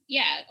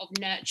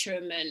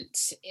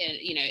nurturement,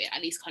 you know,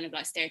 at least kind of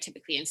like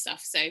stereotypically and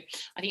stuff. So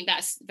I think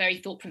that's very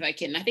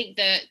thought-provoking. I think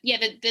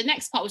the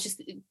next part was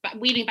just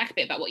wheeling back a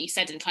bit about what you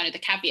said and kind of the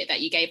caveat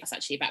that you gave us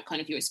actually about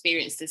kind of your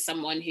experience as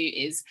someone who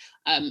is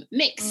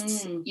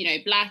mixed, you know,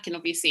 Black and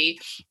obviously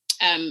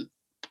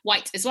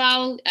white as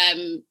well,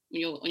 on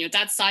your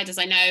dad's side, as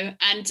I know.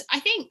 And I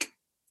think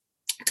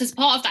because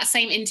part of that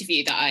same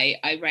interview that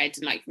I read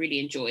and like really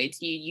enjoyed,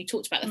 you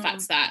talked about the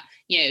fact that,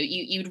 you know,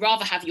 you'd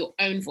rather have your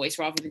own voice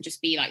rather than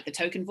just be like the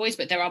token voice.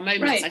 But there are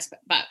moments,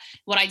 but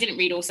what I didn't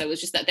read also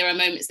was just that there are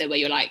moments there where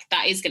you're like,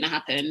 that is going to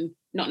happen,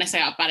 not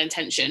necessarily out of bad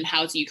intention.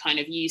 How do you kind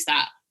of use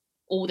that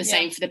all the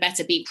same for the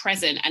better, being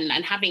present and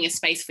having a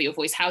space for your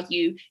voice? How do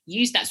you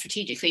use that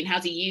strategically, and how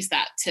do you use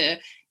that to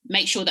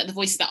make sure that the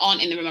voices that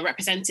aren't in the room are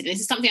represented? And this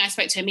is something I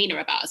spoke to Amina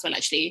about as well,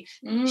 actually.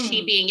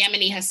 She being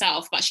Yemeni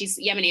herself, but she's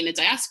Yemeni in the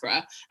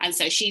diaspora, and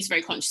so she's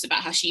very conscious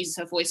about how she uses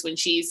her voice when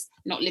she's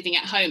not living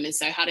at home. And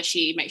so how does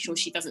she make sure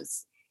she doesn't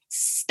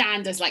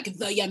stand as like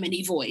the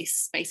Yemeni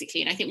voice,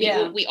 basically? And I think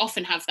we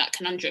often have that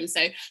conundrum.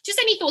 So just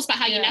any thoughts about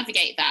how you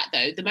navigate that,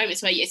 though, the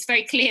moments where it's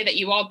very clear that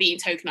you are being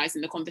tokenized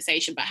in the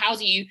conversation, but how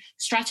do you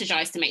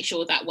strategize to make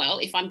sure that, well,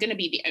 if I'm going to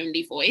be the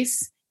only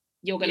voice,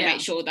 you're going to make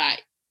sure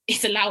that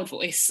it's a loud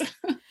voice?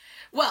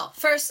 Well,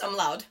 first, I'm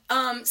loud.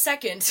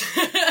 Second,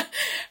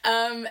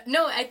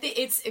 no, I think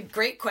it's a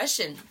great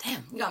question.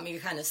 Damn, you got me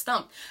kind of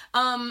stumped.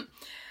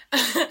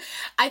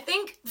 I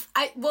think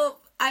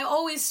I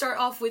always start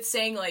off with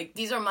saying, like,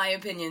 these are my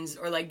opinions,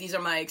 or like, these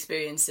are my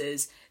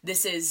experiences.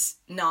 This is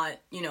not,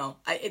 you know,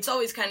 it's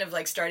always kind of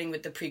like starting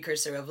with the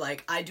precursor of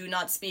like, I do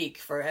not speak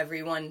for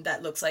everyone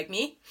that looks like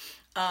me.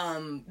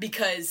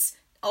 Because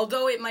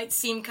although it might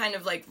seem kind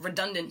of like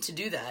redundant to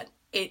do that,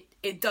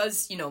 it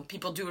does, you know,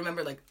 people do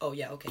remember like, oh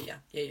yeah, okay,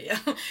 yeah.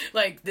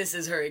 Like, this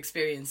is her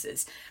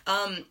experiences.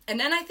 And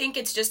then I think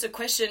it's just a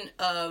question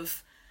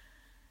of,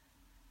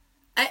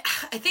 I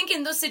think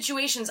in those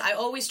situations, I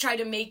always try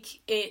to make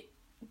it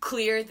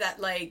clear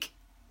that like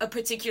a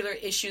particular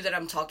issue that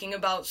I'm talking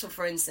about. So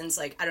for instance,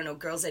 like, I don't know,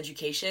 girls'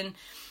 education,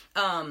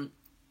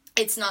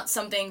 it's not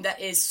something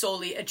that is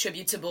solely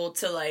attributable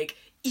to like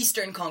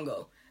Eastern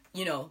Congo,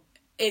 you know.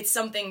 It's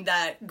something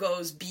that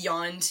goes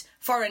beyond,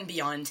 far and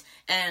beyond,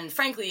 and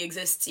frankly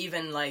exists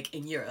even, like,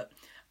 in Europe.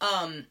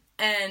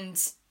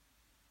 And,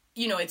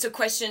 you know, it's a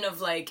question of,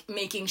 like,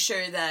 making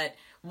sure that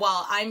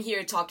while I'm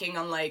here talking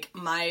on, like,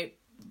 my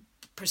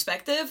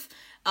perspective,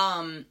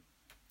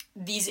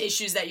 these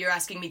issues that you're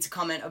asking me to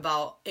comment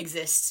about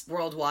exist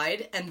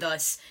worldwide, and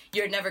thus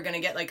you're never going to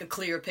get, like, a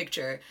clear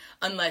picture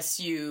unless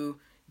you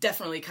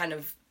definitely kind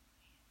of...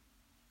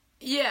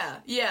 Yeah.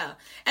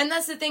 And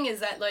that's the thing,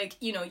 is that, like,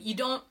 you know, you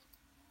don't...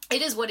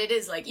 It is what it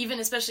is. Like,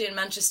 even especially in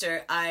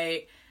Manchester,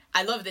 I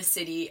love this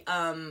city,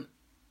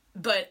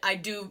 but I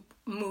do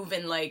move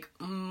in, like,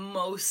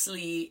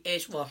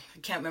 mostly-ish, well, I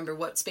can't remember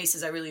what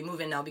spaces I really move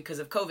in now because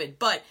of COVID,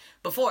 but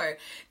before,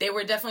 they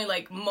were definitely,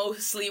 like,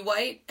 mostly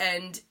white,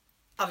 and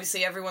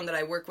obviously everyone that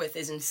I work with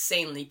is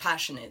insanely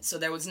passionate, so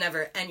there was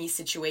never any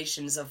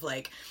situations of,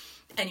 like,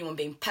 anyone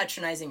being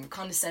patronizing or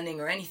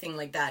condescending or anything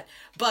like that.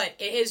 But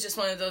it is just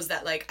one of those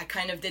that, like, I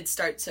kind of did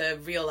start to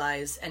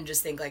realize and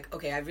just think, like,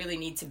 okay, I really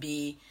need to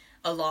be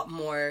a lot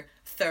more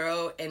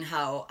thorough in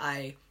how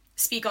I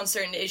speak on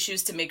certain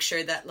issues to make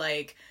sure that,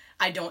 like,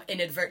 I don't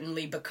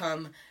inadvertently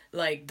become,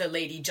 like, the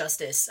Lady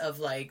Justice of,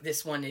 like,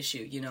 this one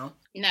issue, you know?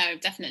 No,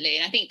 definitely.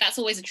 And I think that's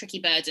always a tricky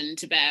burden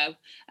to bear,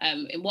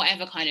 in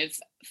whatever kind of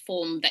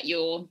form that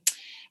your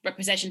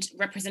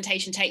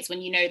representation takes,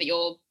 when you know that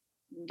you're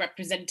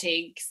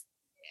representing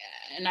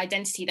an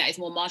identity that is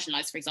more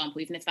marginalized, for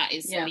example, even if that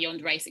is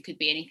beyond race. It could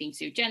be anything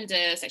to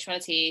gender,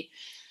 sexuality,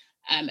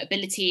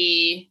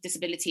 ability,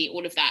 disability,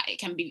 all of that. It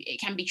can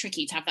be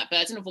tricky to have that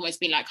burden of almost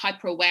being like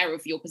hyper aware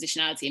of your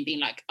positionality and being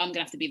like, I'm gonna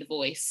have to be the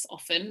voice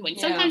often, when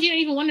sometimes you don't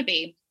even want to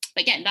be.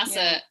 But again, that's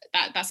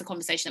a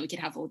conversation that we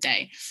could have all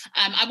day.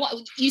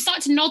 You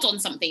started to nod on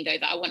something though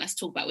that I want us to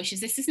talk about, which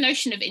is this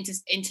notion of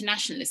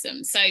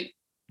internationalism. So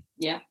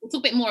we'll talk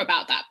a bit more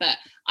about that, but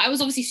I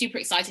was obviously super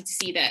excited to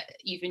see that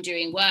you've been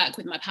doing work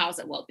with My Pals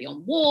at World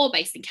Beyond War,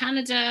 based in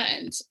Canada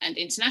and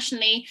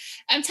internationally.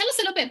 Tell us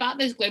a little bit about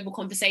those global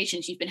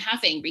conversations you've been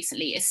having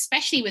recently,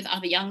 especially with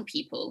other young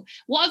people.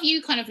 What have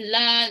you kind of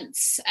learnt?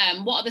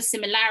 What are the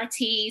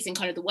similarities in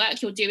kind of the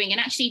work you're doing,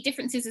 and actually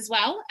differences as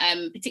well,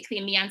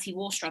 particularly in the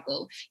anti-war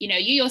struggle? You know,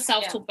 you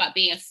yourself talk about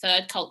being a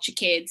third culture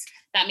kid.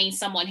 That means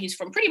someone who's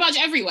from pretty much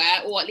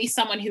everywhere, or at least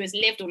someone who has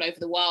lived all over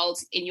the world.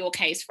 In your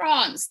case,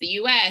 France, the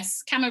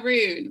US,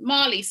 Cameroon,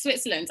 Mali,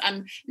 Switzerland,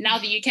 and now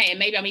the UK, and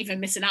maybe I'm even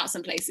missing out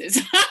some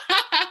places.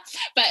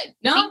 But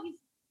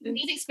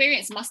these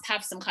experiences must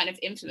have some kind of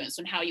influence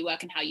on how you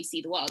work and how you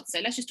see the world. So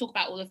let's just talk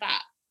about all of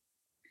that.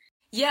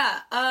 Yeah,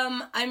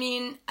 I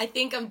mean, I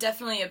think I'm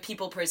definitely a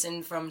people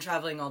person from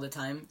traveling all the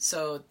time,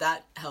 so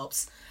that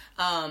helps.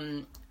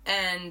 And...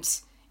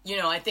 you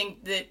know, I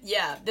think that,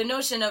 the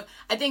notion of,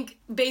 I think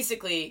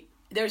basically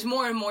there's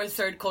more and more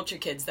third culture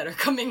kids that are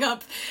coming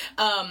up,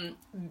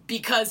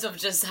 because of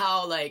just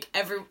how, like,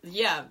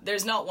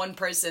 there's not one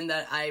person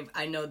that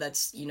I know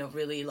that's, you know,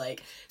 really,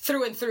 like,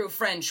 through and through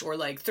French or,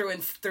 like, through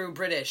and through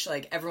British.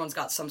 Like, everyone's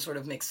got some sort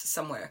of mix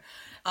somewhere.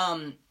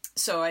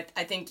 So I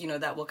think, you know,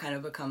 that will kind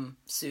of become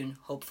soon,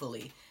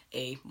 hopefully,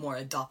 a more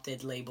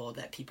adopted label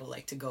that people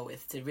like to go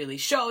with to really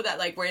show that,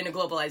 like, we're in a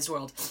globalized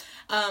world.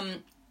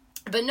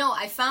 But no,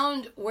 I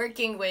found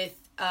working with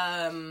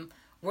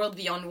World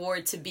Beyond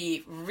War to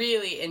be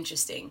really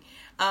interesting.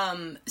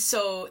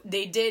 So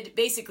we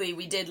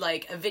did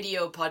like a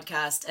video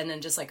podcast and then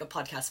just like a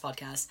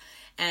podcast.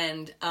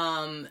 And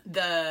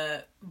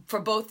for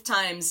both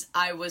times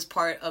I was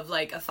part of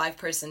like a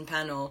 5-person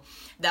panel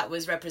that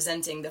was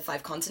representing the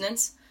 5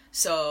 continents.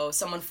 So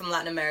someone from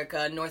Latin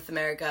America, North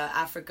America,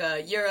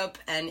 Africa, Europe,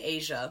 and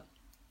Asia.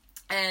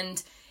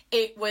 And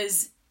it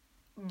was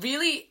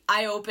really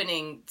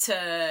eye-opening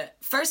to,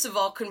 first of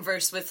all,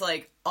 converse with,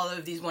 like, all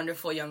of these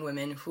wonderful young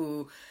women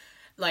who,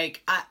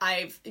 like,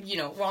 I've, you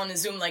know, we're on a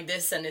Zoom like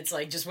this, and it's,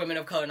 like, just women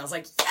of color, and I was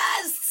like,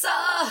 yes!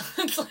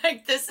 It's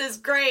like, this is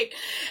great!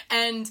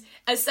 And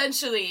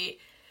essentially,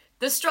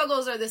 the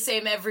struggles are the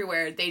same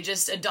everywhere. They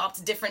just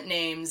adopt different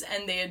names,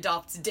 and they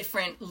adopt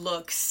different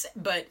looks,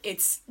 but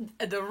it's,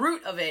 the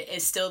root of it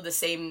is still the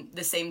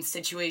same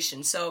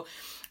situation. So,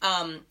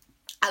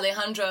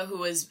 Alejandra, who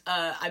was,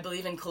 I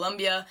believe, in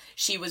Colombia,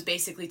 she was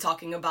basically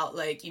talking about,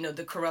 like, you know,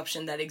 the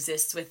corruption that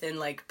exists within,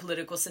 like,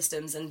 political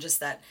systems, and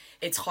just that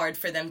it's hard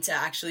for them to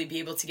actually be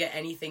able to get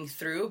anything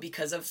through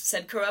because of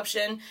said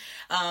corruption.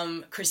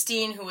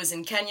 Christine, who was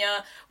in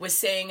Kenya, was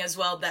saying as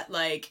well that,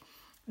 like,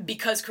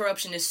 because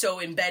corruption is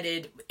so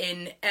embedded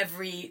in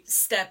every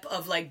step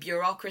of, like,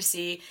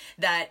 bureaucracy,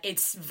 that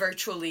it's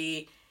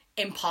virtually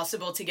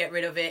impossible to get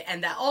rid of it,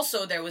 and that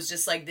also there was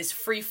just, like, this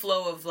free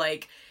flow of,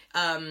 like,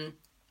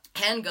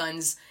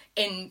 handguns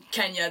in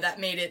Kenya that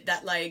made it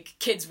that, like,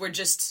 kids were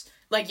just,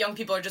 like, young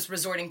people are just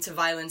resorting to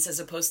violence as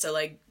opposed to,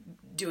 like,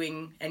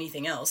 doing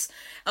anything else.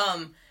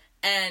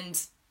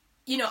 And,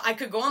 you know, I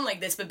could go on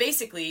like this, but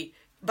basically,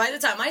 by the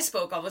time I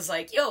spoke, I was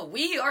like, yo,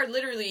 we are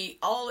literally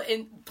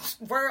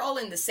we're all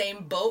in the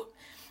same boat.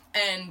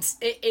 And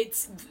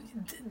it's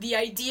the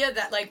idea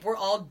that, like, we're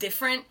all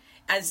different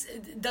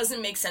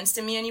doesn't make sense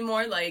to me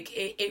anymore. Like,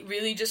 it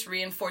really just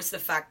reinforced the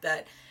fact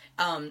that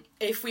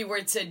if we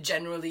were to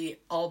generally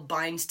all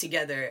bind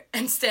together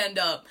and stand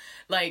up,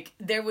 like,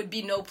 there would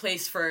be no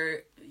place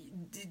for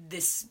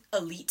this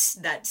elite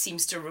that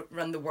seems to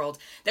run the world.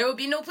 There would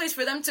be no place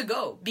for them to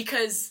go,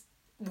 because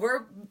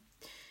the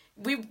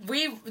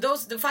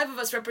 5 of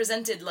us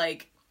represented,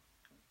 like,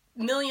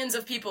 millions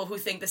of people who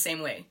think the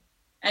same way.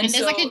 And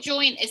there's, like, a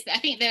joint, I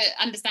think the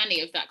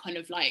understanding of that kind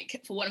of,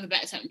 like, for want of a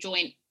better term,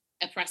 joint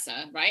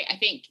oppressor, right? I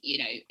think, you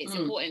know, it's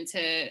important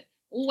to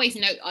always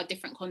note our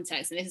different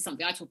contexts, and this is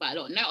something I talk about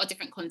a lot. Note our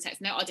different contexts,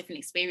 note our different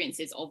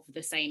experiences of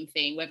the same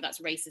thing, whether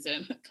that's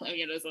racism,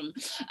 colonialism,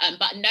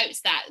 but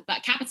notes that,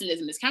 but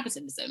capitalism is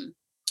capitalism,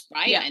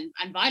 right? Yeah.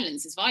 And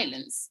violence is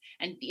violence.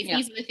 And if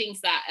these are the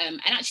things that,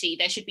 and actually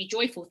there should be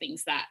joyful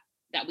things that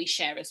we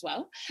share as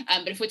well.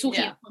 But if we're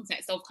talking in the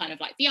context of kind of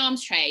like the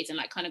arms trade and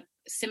like kind of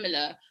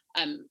similar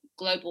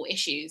global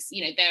issues,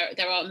 you know,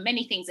 there are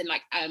many things in,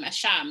 like,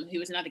 Asham, who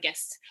was another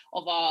guest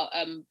of our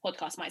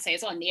podcast, might say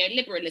as well,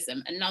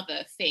 neoliberalism,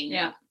 another thing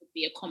that would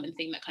be a common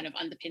thing that kind of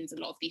underpins a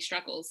lot of these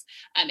struggles.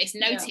 It's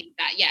noting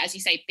that, as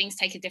you say, things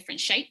take a different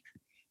shape,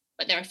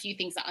 but there are a few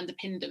things that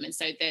underpin them, and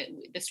so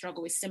the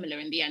struggle is similar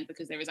in the end,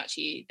 because there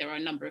are a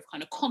number of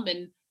kind of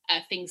common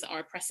things that are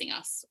oppressing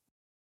us.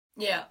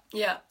 Yeah,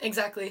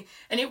 exactly.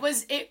 And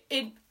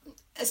it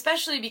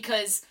especially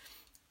because,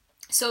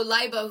 so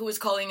Laiba, who was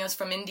calling us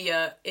from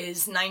India,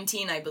 is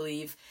 19, I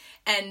believe.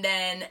 And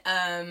then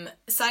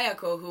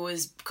Sayako, who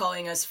was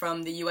calling us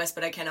from the US,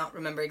 but I cannot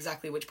remember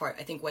exactly which part,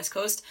 I think West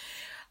Coast.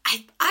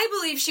 I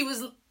believe she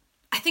was,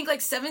 I think, like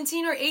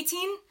 17 or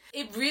 18.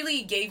 It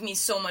really gave me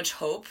so much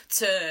hope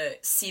to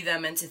see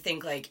them and to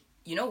think, like,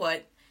 you know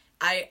what?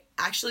 I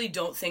actually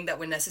don't think that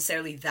we're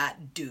necessarily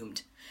that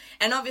doomed.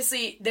 And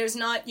obviously, there's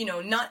not, you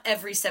know, not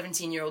every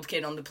 17-year-old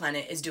kid on the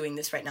planet is doing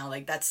this right now.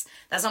 Like, that's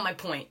not my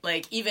point.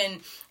 Like, even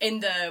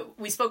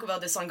we spoke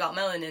about this on Got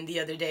Melanin the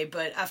other day,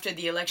 but after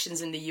the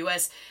elections in the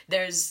US,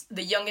 there's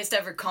the youngest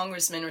ever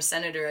congressman or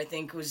senator, I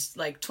think, was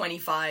like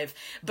 25.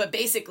 But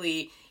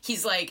basically,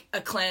 he's like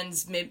a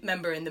Klan's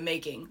member in the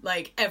making.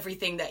 Like,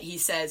 everything that he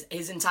says,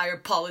 his entire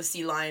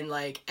policy line,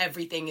 like,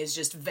 everything is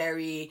just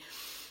very,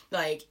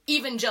 like,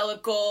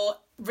 evangelical,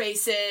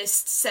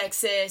 racist,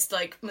 sexist,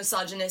 like,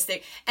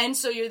 misogynistic. And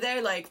so you're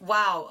there like,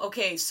 wow,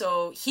 okay,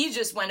 so he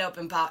just went up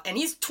in power, and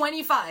he's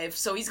 25,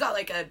 so he's got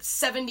like a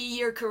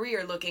 70-year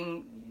career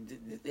looking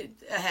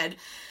ahead.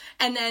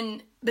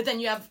 But then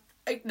you have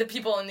the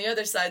people on the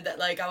other side that,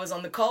 like, I was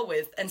on the call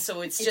with, and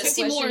so it's just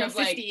a more of a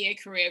 50-year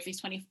career if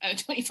he's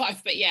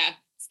 25, but yeah,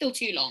 still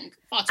too long.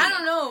 Far too long.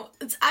 Don't know.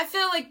 I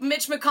feel like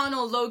Mitch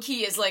McConnell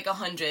low-key is like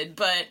 100,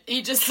 but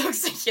he just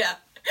looks like,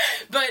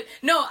 But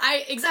no,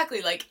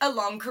 exactly, like, a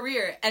long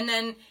career.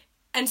 And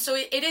so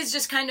it is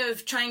just kind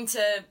of trying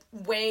to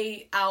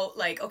weigh out,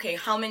 like, okay,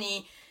 how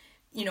many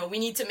you know, we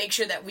need to make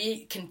sure that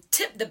we can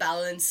tip the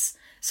balance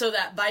so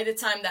that by the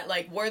time that,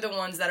 like, we're the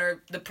ones that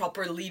are the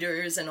proper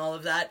leaders and all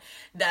of that,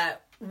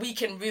 that we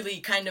can really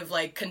kind of,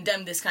 like,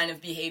 condemn this kind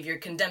of behavior,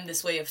 condemn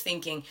this way of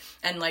thinking,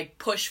 and, like,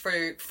 push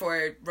for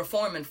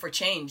reform and for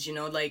change, you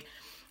know? Like,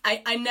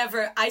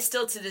 I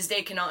still to this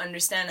day cannot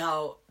understand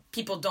how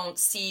people don't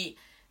see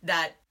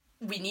that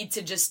we need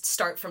to just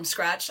start from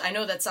scratch. I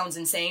know that sounds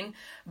insane,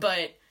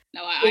 but...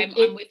 No, I'm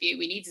with you.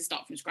 We need to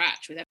start from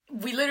scratch with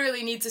everything. We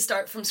literally need to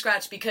start from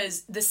scratch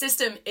because the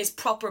system is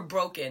proper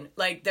broken.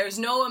 Like, there's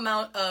no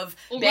amount of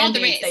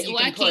band-aids that you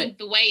can put. It's working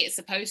the way it's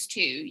supposed to,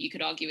 you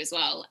could argue as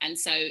well. And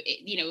so,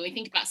 you know, when we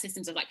think about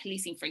systems of, like,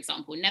 policing, for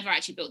example, never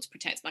actually built to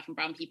protect Black and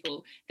brown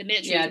people. The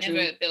military was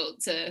never built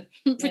to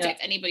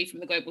protect anybody from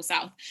the global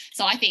south.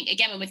 So I think,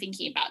 again, when we're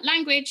thinking about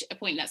language, a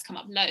point that's come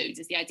up loads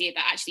is the idea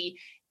that actually,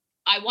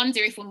 I wonder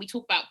if when we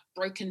talk about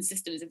broken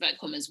systems, inverted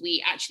commas,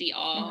 we actually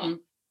are...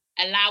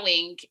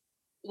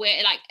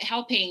 we're like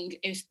helping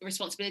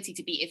responsibility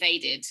to be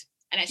evaded.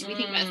 And actually we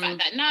think about the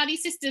fact that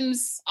these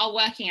systems are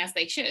working as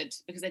they should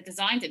because they're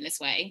designed in this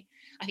way.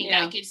 I think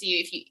that gives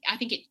you, I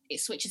think it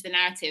switches the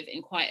narrative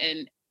in quite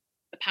a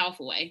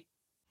powerful way.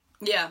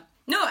 Yeah.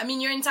 No, I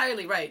mean, you're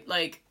entirely right.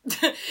 Like,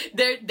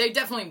 they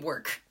definitely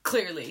work,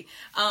 clearly.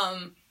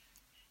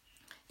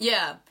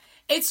 Yeah.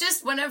 It's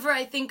just whenever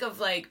I think of,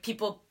 like,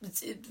 people,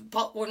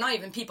 or not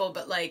even people,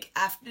 but, like,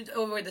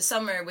 over the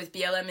summer with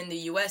BLM in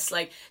the US,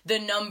 like, the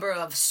number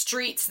of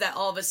streets that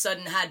all of a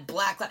sudden had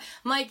black lives.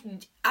 I'm like,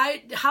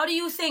 how do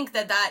you think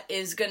that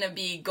is going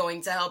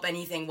to help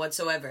anything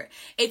whatsoever?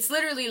 It's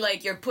literally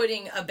like you're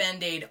putting a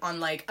Band-Aid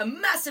on, like, a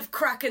massive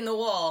crack in the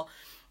wall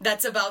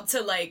that's about to,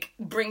 like,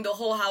 bring the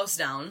whole house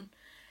down.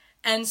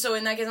 And so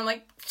in that case, I'm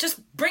like, just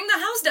bring the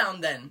house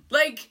down then.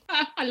 Like,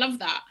 I love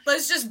that.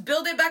 Let's just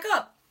build it back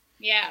up.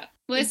 Yeah.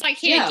 Well, it's like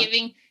here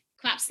giving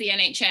claps to the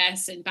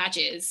NHS and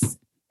badges.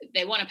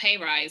 They want a pay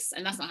rise,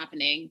 and that's not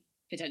happening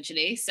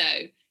potentially. So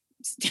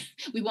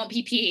we want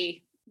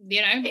PPE.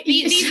 You know,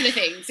 these are the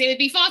things. It would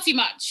be far too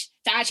much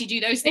to actually do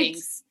those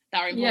things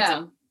that are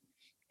important.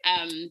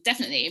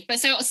 Definitely. But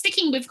so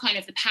sticking with kind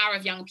of the power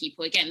of young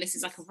people, again, this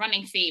is like a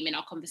running theme in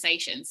our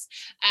conversations.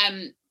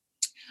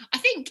 I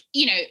think,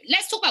 you know,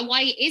 let's talk about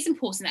why it is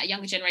important that a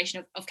younger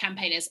generation of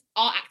campaigners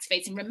are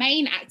activated and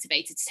remain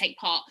activated to take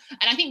part.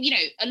 And I think, you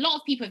know, a lot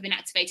of people have been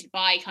activated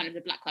by kind of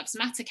the Black Lives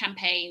Matter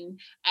campaign,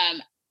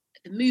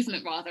 the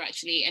movement rather,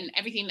 actually, and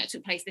everything that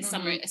took place this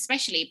summer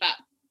especially. But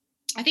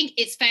I think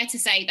it's fair to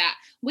say that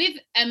with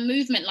a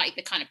movement like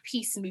the kind of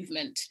peace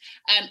movement,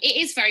 it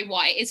is very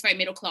white, it is very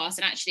middle class,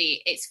 and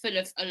actually it's full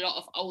of a lot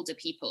of older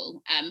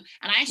people. And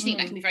I actually think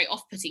that can be very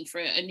off-putting for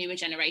a newer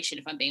generation,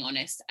 if I'm being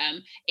honest.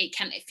 It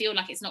can feel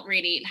like it's not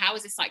really, how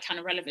is this like kind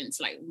of relevant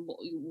to like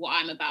what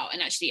I'm about?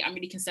 And actually I'm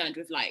really concerned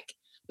with like,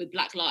 with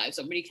Black lives.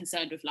 I'm really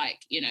concerned with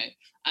like, you know,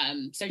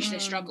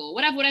 socialist struggle,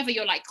 whatever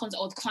you're like,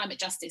 or climate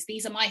justice.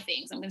 These are my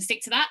things. I'm going to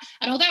stick to that.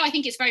 And although I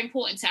think it's very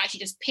important to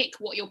actually just pick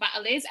what your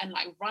battle is and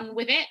like run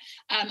with it,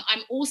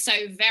 I'm also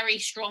very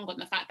strong on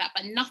the fact that,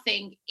 but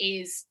nothing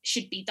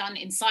should be done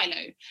in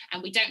silo.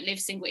 And we don't live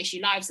single issue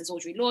lives, as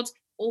Audre Lorde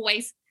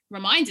always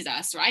reminded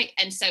us, right?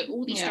 And so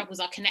all these struggles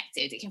are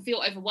connected. It can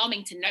feel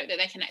overwhelming to note that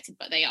they're connected,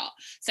 but they are.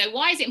 So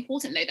why is it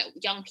important though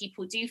that young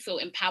people do feel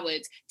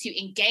empowered to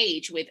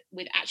engage with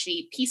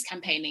actually peace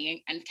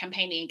campaigning and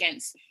campaigning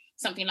against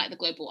something like the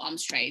global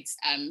arms trades,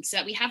 so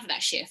that we have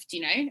that shift,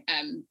 you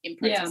know, in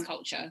protest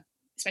culture,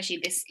 especially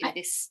in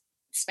this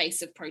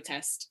space of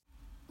protest?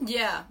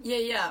 Yeah.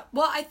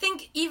 Well, I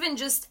think even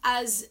just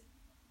as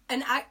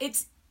an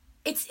it's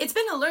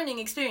been a learning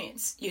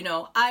experience, you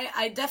know.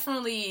 I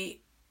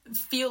definitely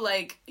feel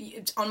like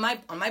on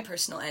my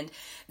personal end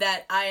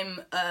that I'm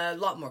a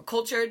lot more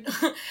cultured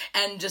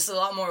and just a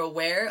lot more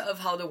aware of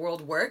how the world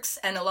works,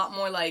 and a lot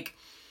more like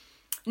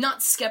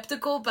not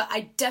skeptical, but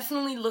I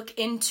definitely look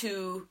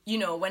into, you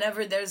know,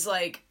 whenever there's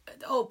like,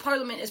 oh,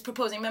 Parliament is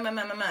proposing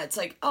it's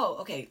like, oh,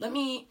 okay,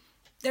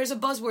 there's a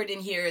buzzword in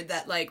here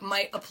that like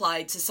might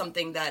apply to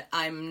something that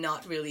I'm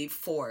not really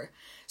for,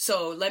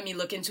 so let me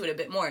look into it a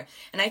bit more.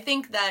 And I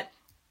think that,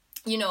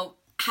 you know,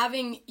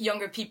 having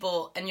younger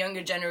people and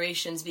younger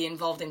generations be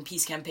involved in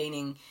peace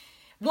campaigning,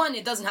 one,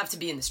 it doesn't have to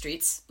be in the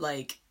streets.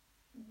 Like,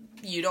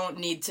 you don't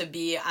need to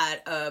be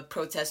at a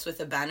protest with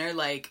a banner.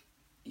 Like,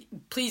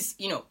 please,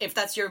 you know, if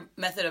that's your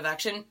method of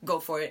action, go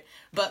for it.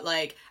 But,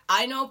 like,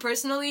 I know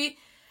personally,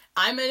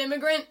 I'm an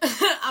immigrant.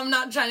 I'm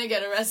not trying to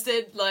get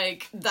arrested.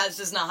 Like, that's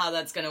just not how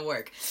that's gonna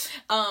work.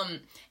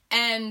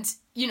 And,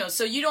 you know,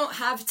 so you don't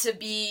have to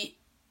be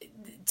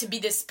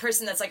this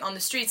person that's, like, on the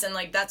streets. And,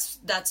 like, that's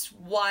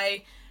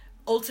why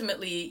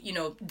ultimately, you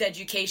know, the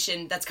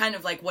education, that's kind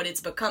of like what it's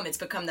become. It's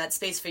become that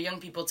space for young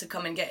people to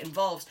come and get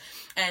involved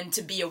and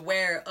to be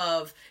aware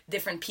of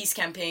different peace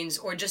campaigns,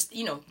 or just,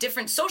 you know,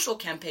 different social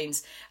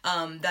campaigns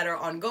that are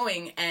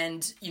ongoing,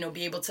 and, you know,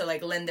 be able to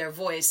like lend their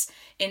voice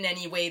in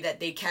any way that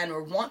they can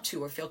or want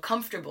to or feel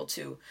comfortable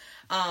to.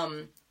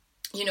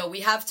 You know, we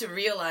have to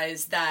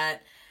realize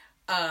that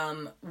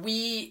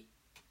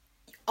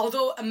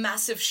although a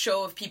massive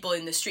show of people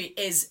in the street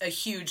is a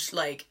huge,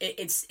 like,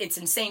 it's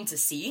insane to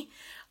see,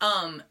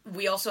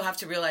 we also have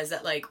to realize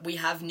that, like, we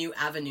have new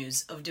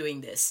avenues of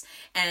doing this,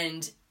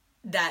 and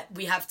that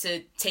we have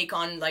to take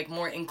on, like,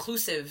 more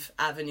inclusive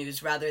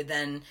avenues rather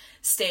than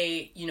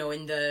stay, you know,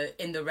 in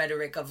the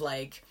rhetoric of,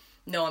 like,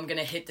 no, I'm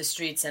gonna hit the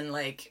streets and,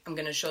 like, I'm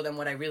gonna show them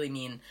what I really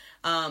mean,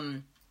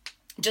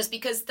 just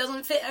because it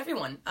doesn't fit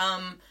everyone.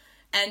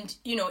 And,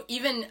 you know,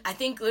 even, I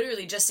think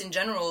literally just in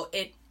general,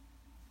 it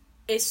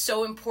is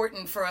so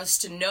important for us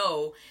to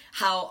know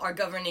how our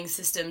governing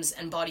systems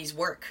and bodies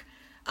work.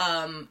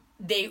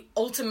 They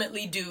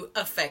ultimately do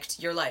affect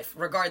your life,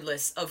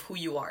 regardless of who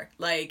you are.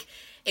 Like,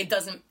 it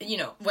doesn't, you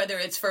know, whether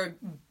it's for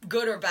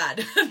good or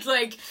bad,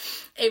 like,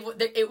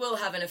 it will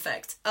have an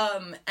effect.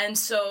 And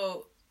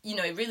so, you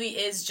know, it really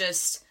is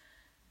just,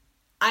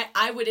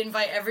 I would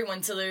invite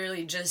everyone to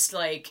literally just,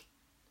 like,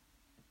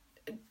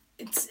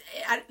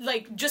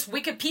 just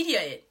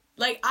Wikipedia it.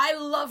 Like, I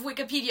love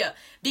Wikipedia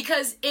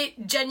because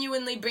it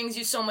genuinely brings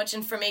you so much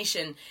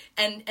information,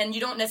 and you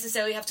don't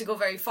necessarily have to go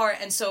very far.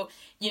 And so,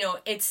 you know,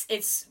 it's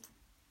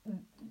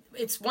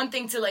one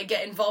thing to, like,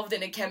 get involved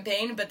in a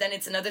campaign, but then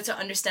it's another to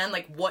understand,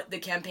 like, what the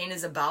campaign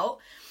is about.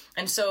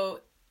 And so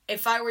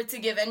if I were to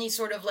give any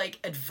sort of, like,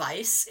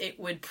 advice, it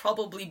would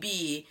probably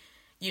be,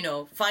 you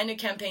know, find a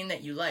campaign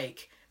that you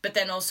like, but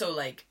then also,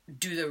 like,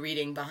 do the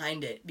reading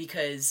behind it,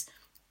 because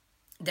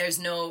there's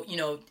no, you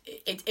know,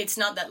 it's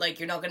not that, like,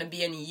 you're not going to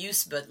be any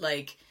use, but,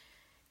 like,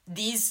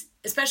 these,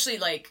 especially,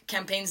 like,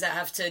 campaigns that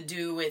have to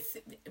do with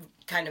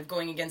kind of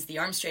going against the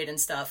arms trade and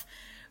stuff,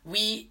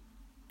 we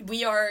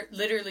are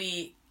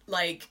literally,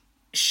 like,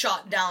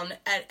 shot down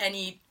at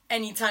any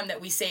time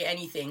that we say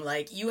anything.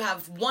 Like, you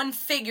have one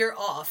figure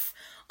off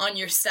on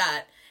your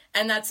stat,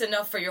 and that's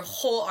enough for your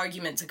whole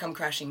argument to come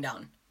crashing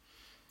down.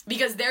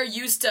 Because they're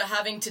used to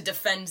having to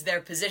defend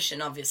their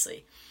position,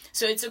 obviously.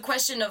 So it's a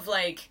question of,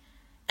 like,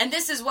 and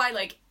this is why,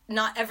 like,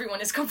 not everyone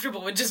is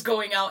comfortable with just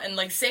going out and,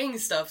 like, saying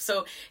stuff.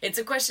 So it's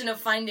a question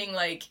of finding,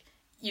 like,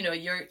 you know,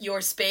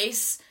 your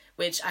space,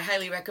 which I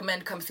highly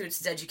recommend Come Through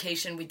to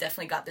Education. We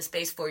definitely got the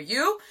space for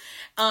you.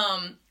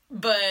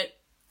 But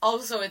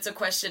also it's a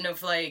question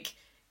of, like,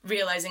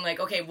 realizing,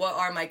 like, okay, what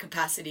are my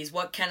capacities?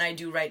 What can I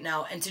do right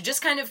now? And to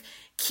just kind of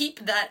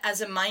keep that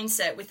as a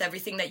mindset with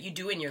everything that you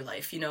do in your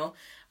life, you know?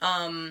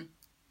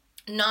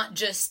 Not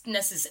just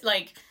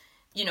like,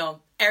 you know,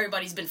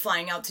 everybody's been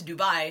flying out to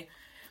Dubai.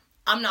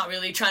 I'm not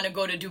really trying to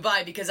go to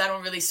Dubai because I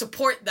don't really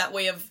support that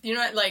way of, you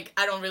know, like,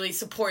 I don't really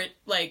support,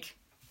 like,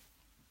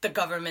 the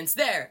government's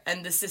there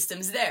and the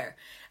system's there.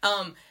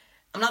 I'm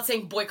not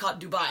saying boycott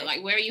Dubai.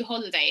 Like, where are you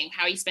holidaying?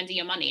 How are you spending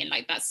your money? And,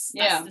 like, that's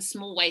the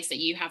small ways that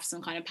you have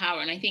some kind of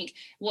power. And I think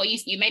what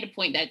you made a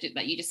point there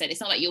that you just said,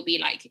 it's not like you'll be,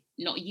 like,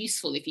 not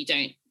useful if you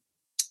don't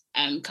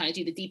kind of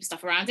do the deeper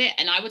stuff around it.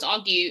 And I would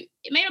argue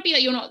it may not be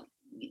that you're not,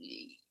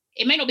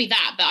 it may not be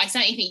that, but I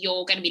certainly think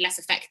you're going to be less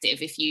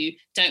effective if you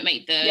don't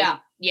make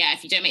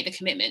if you don't make the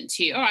commitment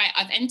to, all right,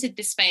 I've entered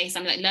this space,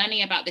 I'm, like,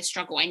 learning about this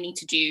struggle, I need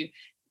to do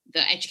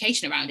the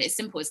education around it. It's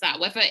simple as that.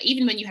 Whether,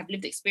 even when you have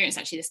lived experience,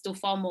 actually, there's still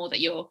far more that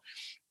you're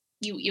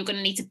going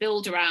to need to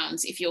build around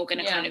if you're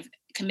going to kind of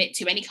commit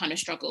to any kind of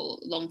struggle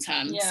long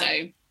term.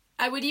 So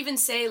I would even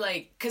say,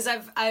 like, because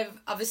I've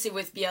obviously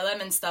with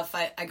BLM and stuff,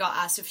 I got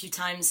asked a few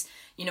times,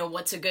 you know,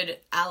 what's a good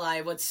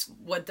ally?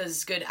 What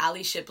does good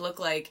allyship look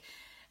like?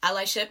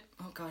 Allyship?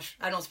 Oh gosh,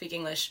 I don't speak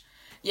English.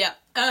 Yeah.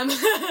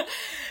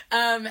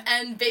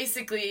 And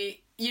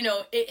basically, you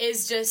know, it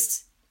is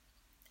just,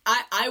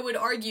 I would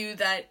argue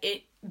that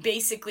it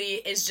basically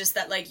is just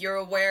that, like, you're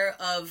aware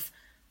of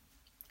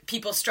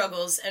people's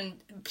struggles and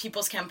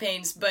people's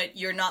campaigns, but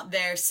you're not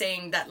there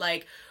saying that,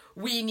 like,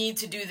 we need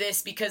to do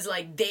this because,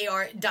 like, they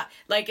are,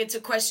 like, it's a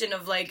question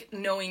of, like,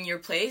 knowing your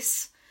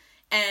place.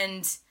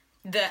 And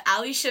the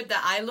allyship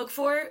that I look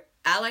for,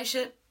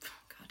 that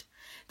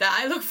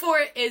I look for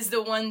is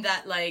the one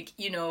that, like,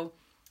 you know,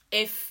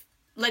 if,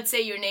 let's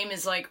say your name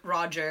is, like,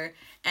 Roger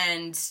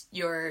and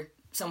you're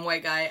some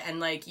white guy and,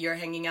 like, you're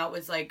hanging out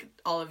with, like,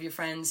 all of your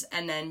friends,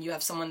 and then you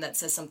have someone that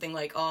says something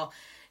like, oh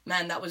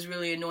man, that was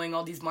really annoying,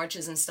 all these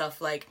marches and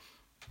stuff, like,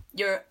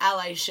 your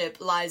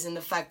allyship lies in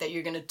the fact that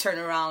you're gonna turn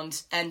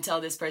around and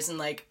tell this person,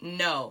 like,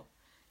 no,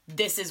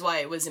 this is why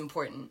it was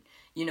important.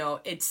 You know,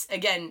 it's,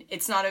 again,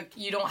 it's not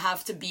you don't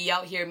have to be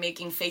out here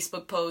making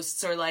Facebook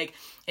posts or, like,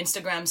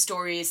 Instagram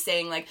stories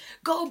saying, like,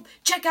 go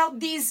check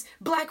out these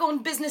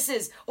Black-owned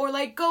businesses, or,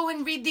 like, go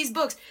and read these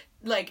books.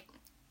 Like,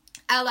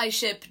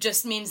 allyship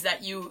just means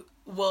that you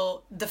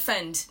will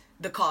defend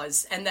the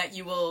cause and that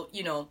you will,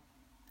 you know,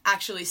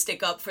 actually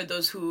stick up for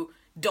those who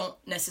don't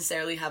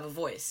necessarily have a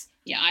voice.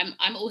 Yeah,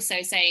 I'm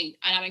also saying,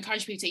 and I'm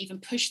encouraging people to even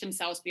push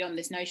themselves beyond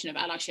this notion of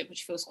allyship,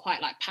 which feels quite,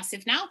 like,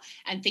 passive now,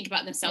 and think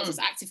about themselves as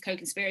active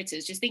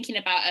co-conspirators. Just thinking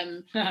about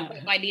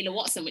by Leela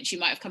Watson, which you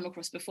might have come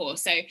across before.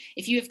 So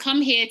if you have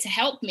come here to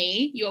help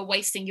me, you're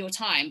wasting your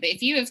time. But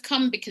if you have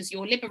come because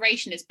your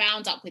liberation is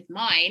bound up with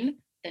mine,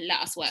 then let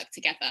us work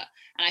together.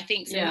 And I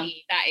think for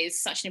me, that is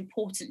such an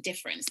important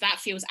difference. That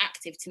feels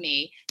active to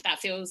me. That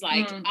feels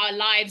like our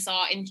lives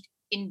are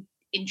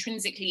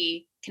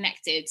intrinsically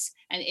connected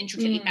and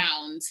intricately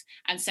bound.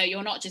 And so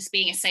you're not just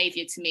being a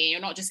savior to me, you're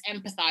not just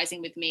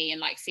empathizing with me and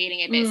like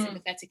feeling a bit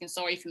sympathetic and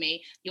sorry for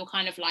me. You're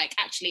kind of like,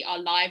 actually our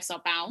lives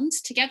are bound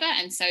together,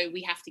 and so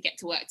we have to get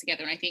to work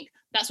together. And I think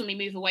that's when we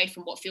move away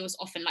from what feels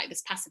often like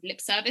this passive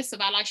lip service of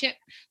allyship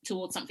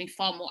towards something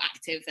far more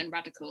active and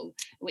radical,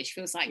 which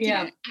feels like, you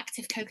know,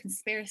 active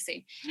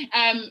co-conspiracy.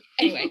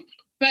 Anyway.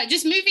 But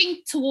just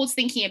moving towards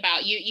thinking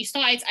about, you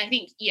started, I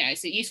think, you know,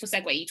 it's a useful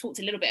segue. You talked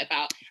a little bit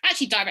about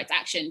actually direct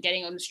action,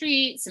 getting on the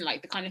streets and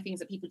like the kind of things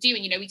that people do.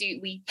 And, you know,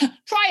 we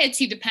prior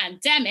to the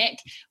pandemic,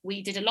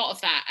 we did a lot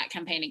of that at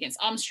Campaign Against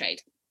Arms Trade.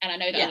 And I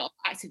know that a lot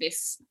of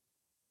activists,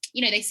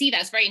 you know, they see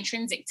that as very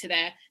intrinsic to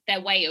their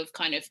way of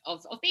kind of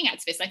being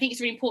activists. I think it's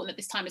really important that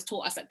this time has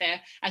taught us that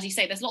there, as you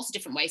say, there's lots of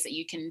different ways that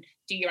you can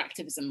do your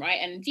activism, right?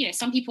 And, you know,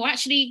 some people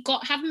actually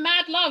have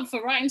mad love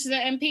for writing to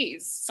their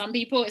MPs. Some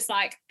people, it's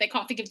like they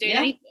can't think of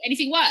doing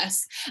anything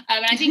worse.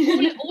 And I think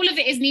all of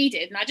it is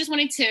needed. And I just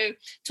wanted to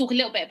talk a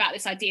little bit about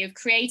this idea of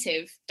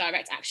creative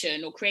direct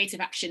action or creative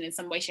action in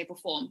some way, shape or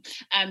form.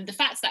 The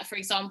fact that, for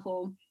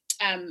example,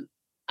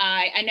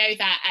 I know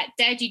that at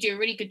DED you do a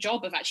really good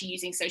job of actually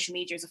using social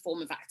media as a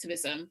form of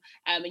activism,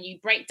 and you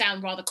break down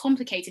rather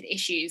complicated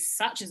issues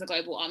such as the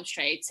global arms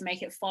trade to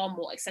make it far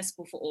more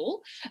accessible for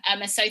all.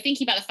 And so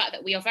thinking about the fact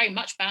that we are very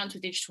much bound to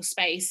digital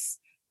space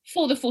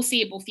for the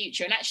foreseeable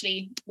future, and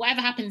actually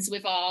whatever happens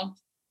with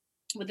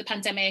the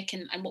pandemic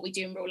and what we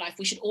do in real life,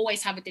 we should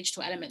always have a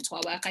digital element to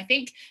our work, I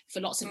think,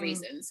 for lots of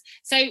reasons.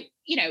 So,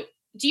 you know,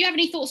 do you have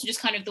any thoughts on just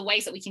kind of the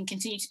ways that we can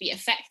continue to be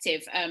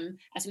effective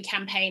as we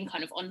campaign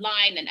kind of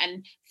online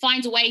and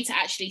find a way to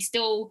actually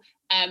still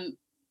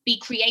be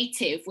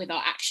creative with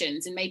our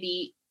actions, and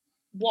maybe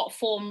what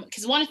form,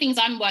 because one of the things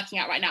I'm working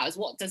out right now is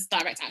what does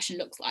direct action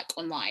look like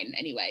online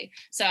anyway?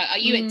 So are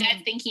you at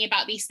DED thinking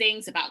about these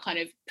things, about kind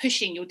of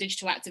pushing your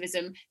digital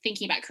activism,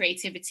 thinking about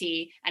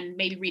creativity and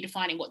maybe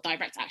redefining what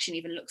direct action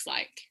even looks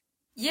like?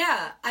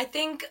 Yeah, I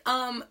think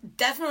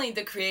definitely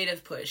the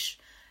creative push.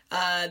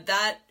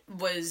 That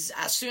was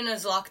as soon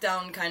as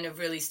lockdown kind of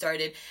really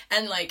started,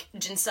 and like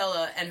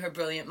Jinsella and her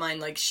brilliant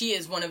mind, like she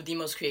is one of the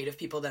most creative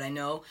people that I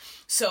know.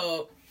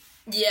 So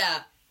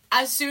yeah,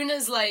 as soon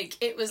as like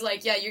it was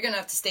like, yeah, you're gonna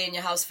have to stay in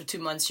your house for 2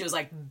 months, she was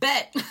like,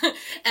 bet.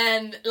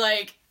 And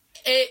like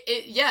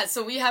yeah,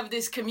 so we have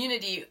this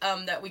community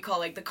that we call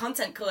like the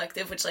Content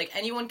Collective, which like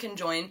anyone can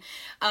join.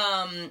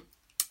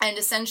 And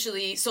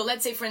essentially, so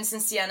let's say, for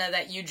instance, Tiana,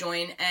 that you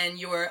join and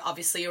you're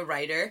obviously a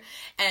writer.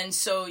 And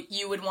so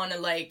you would want to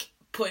like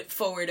put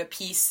forward a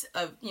piece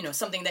of, you know,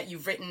 something that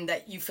you've written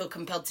that you feel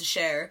compelled to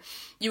share.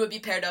 You would be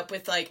paired up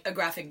with like a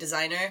graphic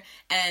designer,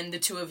 and the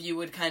two of you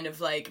would kind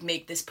of like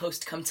make this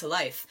post come to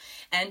life.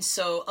 And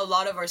so a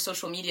lot of our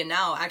social media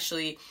now,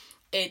 actually,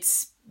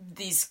 it's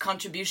these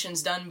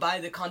contributions done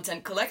by the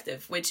Content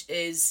Collective, which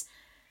is,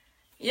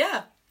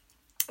 yeah.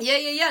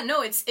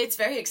 No, it's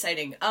very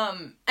exciting.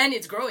 And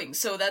it's growing,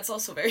 so that's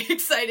also very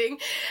exciting.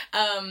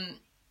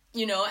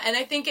 You know, and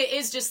I think it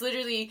is just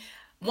literally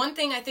one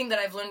thing I think that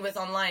I've learned with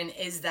online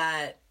is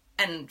that,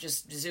 and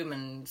just Zoom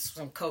and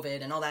some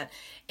COVID and all that,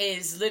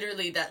 is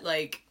literally that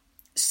like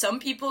some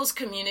people's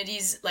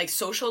communities, like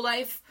social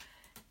life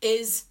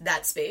is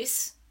that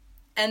space.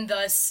 And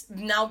thus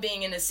now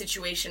being in a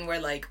situation where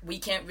like we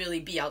can't really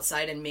be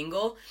outside and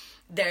mingle,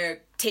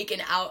 they're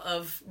taken out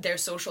of their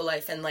social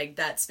life and like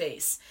that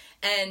space.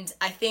 And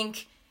I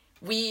think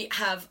we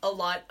have a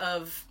lot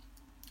of,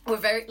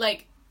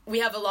 we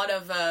have a lot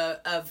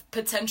of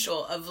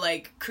potential of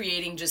like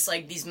creating just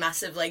like these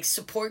massive like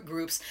support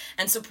groups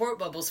and support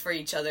bubbles for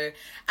each other,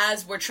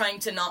 as we're trying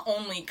to not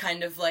only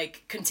kind of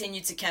like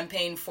continue to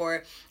campaign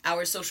for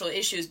our social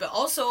issues, but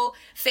also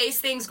face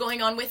things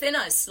going on within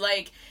us.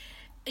 Like,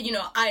 you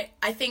know, I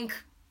think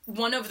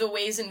one of the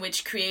ways in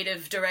which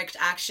creative direct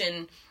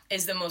action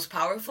is the most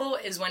powerful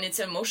is when it's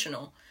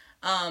emotional.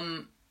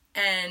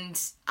 And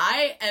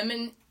I am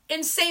an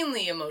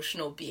insanely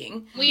emotional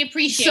being. We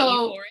appreciate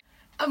you for it.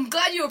 I'm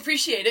glad you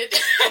appreciate it,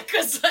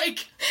 because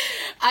like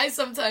I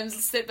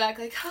sometimes sit back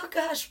like, oh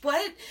gosh,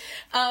 what?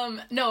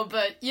 No,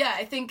 but yeah,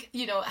 I think,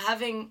 you know,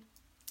 having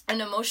an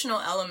emotional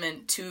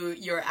element to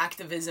your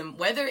activism,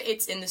 whether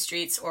it's in the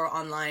streets or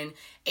online,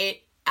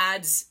 it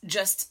adds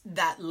just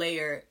that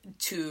layer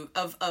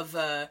of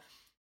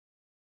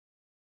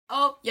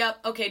oh, yeah,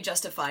 okay,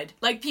 justified.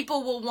 Like,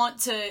 people will want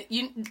to,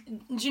 do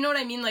you know what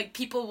I mean? Like,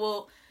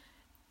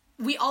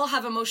 we all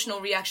have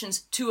emotional reactions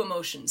to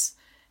emotions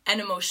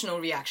and emotional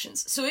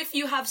reactions. So if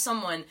you have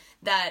someone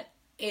that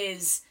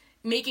is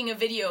making a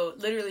video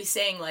literally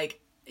saying, like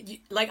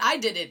I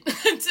did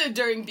it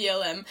during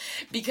BLM,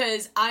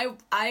 because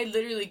I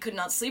literally could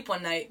not sleep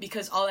one night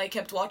because all I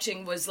kept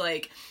watching was,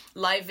 like,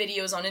 live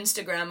videos on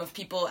Instagram of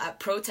people at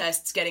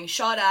protests getting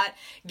shot at,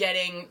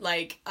 getting,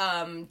 like,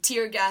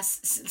 tear gas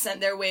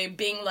sent their way,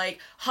 being, like,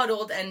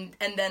 huddled and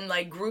then,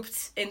 like,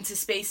 grouped into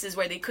spaces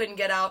where they couldn't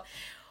get out.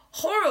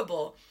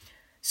 Horrible.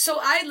 So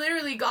I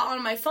literally got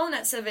on my phone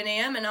at 7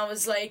 a.m. and I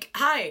was like,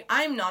 hi,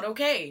 I'm not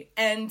okay.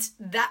 And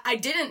that I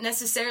didn't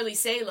necessarily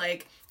say,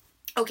 like,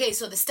 okay,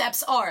 so the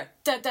steps are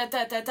da da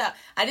da da da.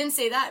 I didn't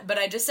say that, but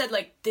I just said,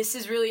 like, this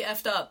is really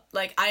effed up.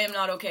 Like, I am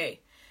not okay.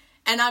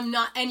 And I'm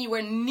not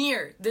anywhere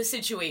near the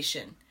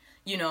situation,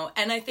 you know?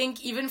 And I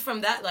think even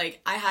from that,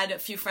 like, I had a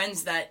few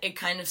friends that it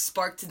kind of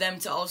sparked them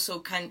to also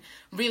kind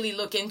of really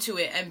look into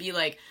it and be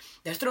like,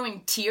 they're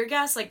throwing tear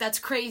gas? Like, that's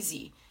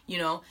crazy, you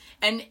know?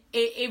 And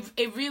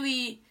it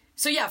really...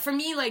 So yeah, for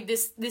me, like,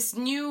 this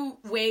new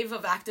wave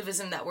of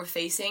activism that we're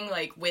facing,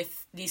 like,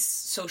 with these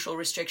social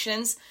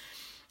restrictions,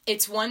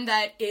 it's one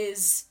that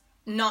is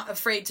not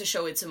afraid to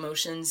show its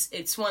emotions.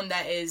 It's one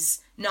that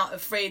is not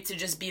afraid to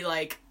just be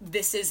like,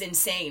 this is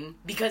insane,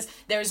 because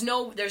there's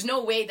no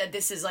way that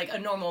this is like a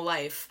normal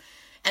life,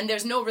 and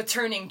there's no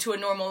returning to a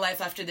normal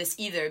life after this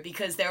either,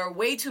 because there are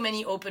way too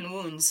many open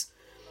wounds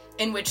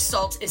in which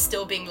salt is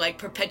still being like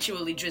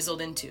perpetually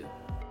drizzled into.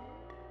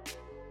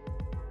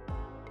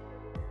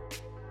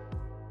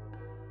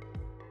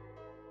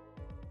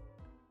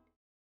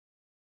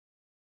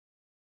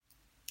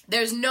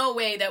 There's no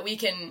way that we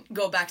can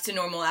go back to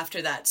normal after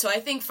that. So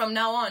I think from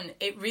now on,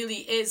 it really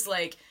is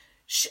like,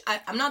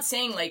 I'm not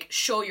saying like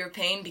show your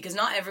pain, because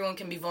not everyone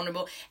can be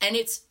vulnerable, and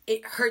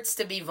it hurts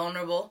to be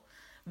vulnerable,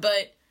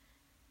 but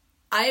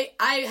I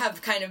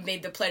have kind of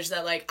made the pledge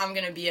that like I'm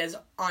gonna be as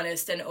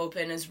honest and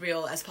open, as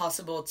real as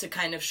possible, to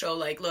kind of show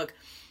like, look,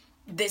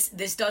 this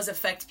does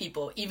affect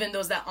people, even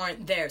those that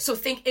aren't there. So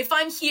think, if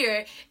I'm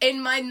here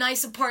in my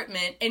nice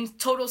apartment in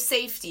total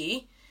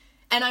safety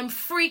and I'm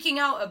freaking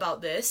out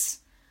about this,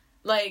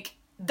 like,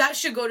 that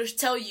should go to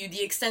tell you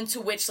the extent to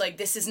which, like,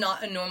 this is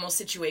not a normal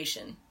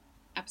situation.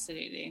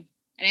 Absolutely.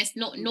 And it's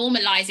not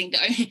normalizing.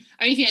 The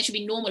only thing that should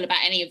be normal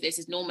about any of this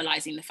is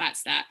normalizing the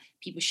fact that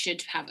people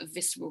should have a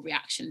visceral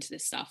reaction to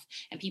this stuff,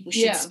 and people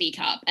should speak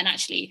up. And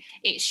actually,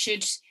 it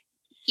should,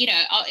 you know,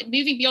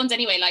 moving beyond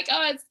anyway, like,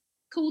 oh, it's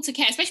cool to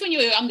care, especially when you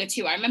were younger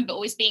too. I remember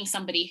always being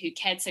somebody who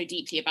cared so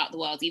deeply about the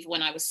world, even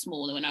when I was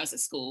small and when I was at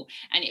school,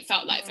 and it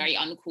felt like very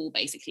uncool,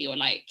 basically, or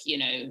like, you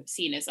know,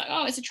 seen as like,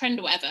 oh, it's a trend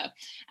or whatever.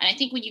 And I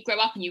think when you grow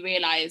up and you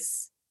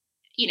realize,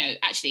 you know,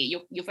 actually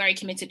you're very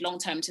committed long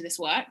term to this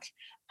work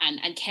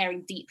and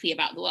caring deeply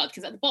about the world,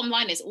 because at the bottom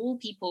line is all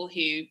people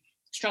who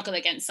struggle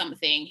against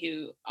something,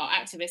 who are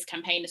activists,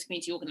 campaigners,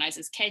 community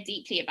organizers, care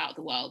deeply about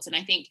the world. And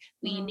I think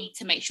we need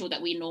to make sure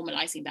that we're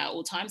normalizing that at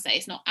all times, that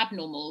it's not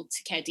abnormal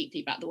to care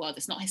deeply about the world.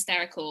 It's not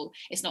hysterical,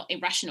 it's not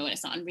irrational, and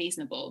it's not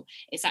unreasonable.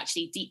 It's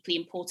actually deeply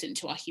important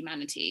to our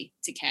humanity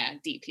to care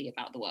deeply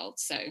about the world.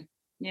 So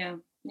yeah,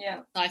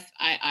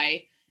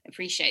 I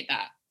appreciate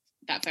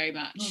that very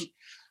much.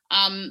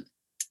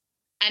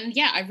 And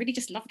yeah, I really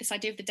just love this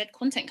idea of the Dead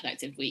Content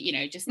Collective. We, you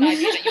know, just the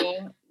idea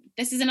that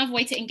this is another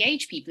way to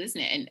engage people,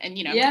 isn't it? And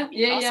you know,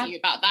 asking you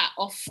about that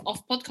off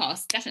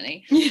podcast,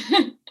 definitely.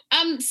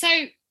 So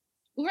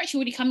we're actually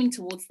already coming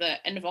towards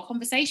the end of our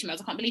conversation, I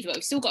can't believe it, but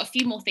we've still got a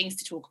few more things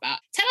to talk about.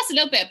 Tell us a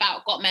little bit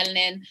about Got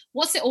Melanin.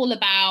 What's it all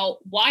about?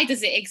 Why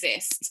does it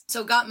exist?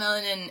 So Got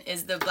Melanin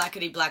is the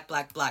Blackity Black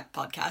Black Black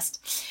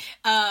podcast.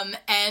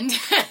 And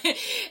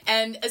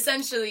and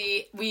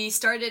essentially we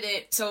started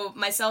it, so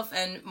myself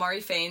and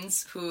Mari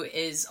Faines, who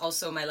is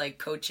also my like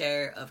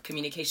co-chair of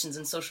communications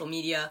and social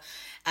media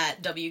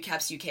at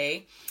WCAPS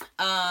UK,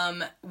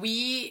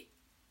 we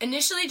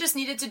initially just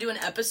needed to do an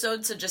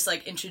episode to just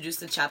like introduce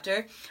the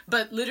chapter,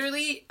 but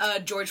literally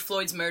George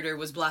Floyd's murder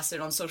was blasted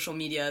on social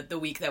media the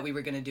week that we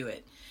were going to do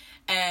it.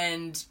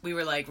 And we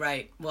were like,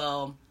 right,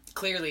 well,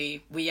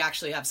 clearly we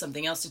actually have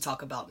something else to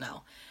talk about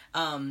now,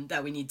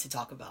 that we need to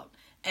talk about.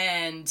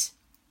 And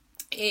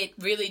it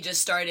really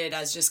just started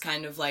as just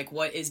kind of like,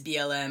 what is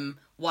BLM?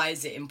 Why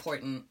is it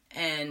important?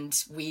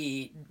 And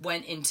we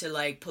went into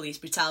like police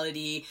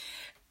brutality,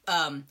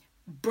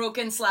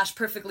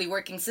 broken/perfectly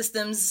working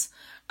systems,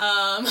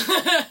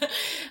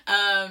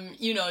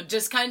 you know,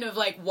 just kind of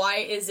like, why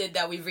is it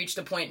that we've reached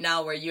a point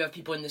now where you have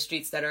people in the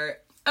streets that are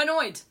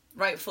annoyed,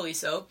 rightfully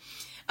so.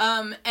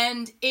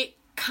 And it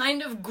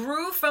kind of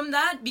grew from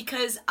that,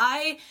 because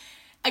I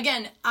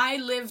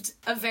lived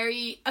a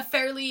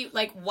fairly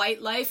like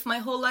white life my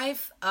whole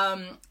life.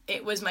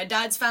 It was my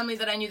dad's family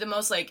that I knew the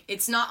most. Like,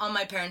 it's not on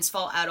my parents'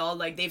 fault at all.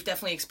 Like, they've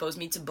definitely exposed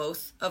me to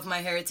both of my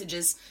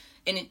heritages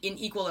in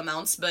equal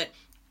amounts, but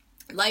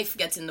life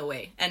gets in the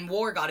way, and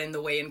war got in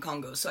the way in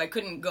Congo, so I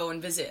couldn't go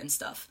and visit and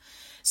stuff.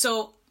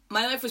 So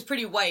my life was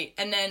pretty white,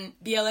 and then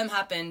BLM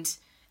happened,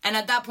 and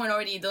at that point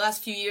already, the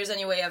last few years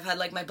anyway, I've had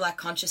like my Black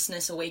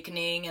consciousness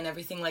awakening and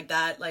everything like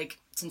that, like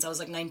since I was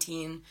like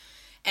 19.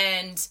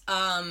 And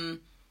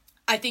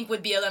I think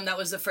with BLM, that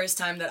was the first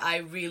time that I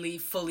really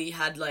fully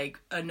had like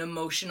an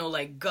emotional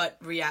like gut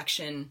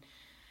reaction,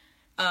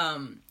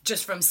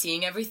 just from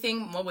seeing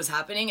everything, what was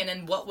happening, and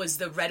then what was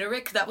the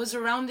rhetoric that was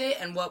around it,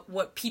 and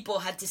what people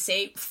had to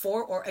say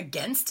for or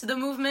against the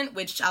movement,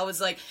 which I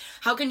was like,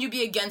 how can you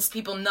be against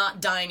people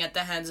not dying at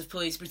the hands of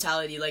police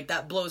brutality? Like,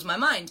 that blows my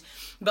mind.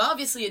 But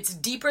obviously it's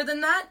deeper than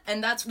that,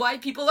 and that's why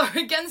people are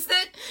against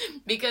it,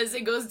 because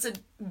it goes to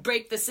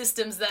break the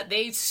systems that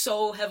they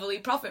so heavily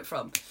profit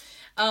from.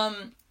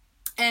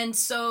 And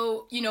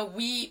so, you know,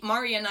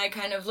 Mari and I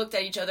kind of looked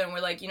at each other and we're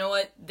like, you know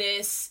what,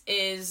 this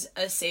is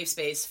a safe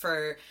space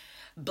for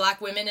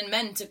Black women and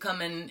men to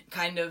come and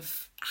kind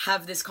of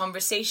have this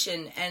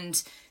conversation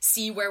and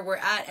see where we're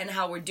at and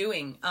how we're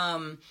doing.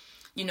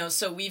 You know,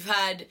 so we've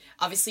had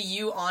obviously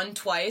you on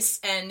twice,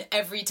 and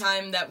every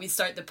time that we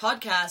start the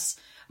podcast,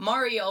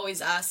 Mari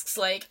always asks,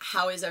 like,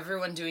 how is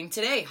everyone doing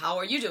today? How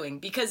are you doing?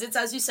 Because it's,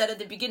 as you said at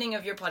the beginning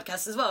of your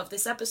podcast as well, of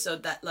this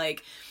episode, that,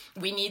 like,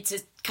 we need to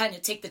kind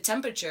of take the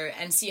temperature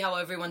and see how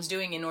everyone's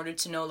doing in order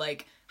to know,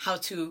 like, how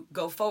to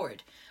go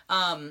forward.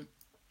 And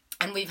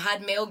we've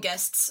had male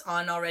guests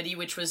on already,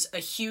 which was a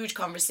huge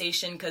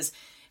conversation because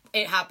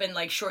it happened,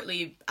 like,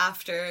 shortly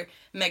after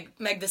Meg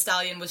Thee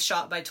Stallion was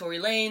shot by Tory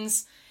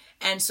Lanez.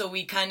 And so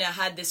we kind of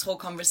had this whole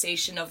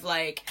conversation of,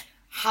 like,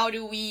 how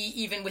do we,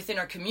 even within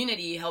our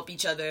community, help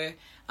each other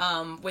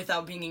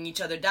without bringing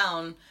each other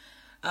down?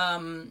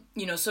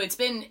 You know, so it's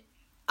been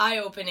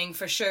eye-opening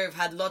for sure.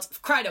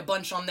 I've cried a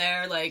bunch on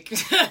there. Like,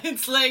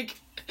 it's like,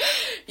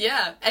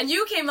 yeah. And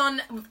you came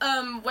on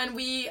when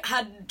we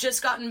had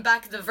just gotten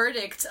back the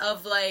verdict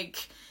of,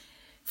 like,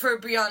 for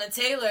Breonna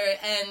Taylor.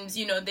 And,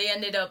 you know, they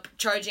ended up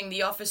charging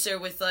the officer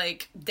with,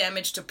 like,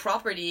 damage to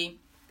property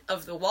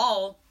of the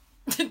wall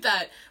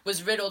that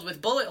was riddled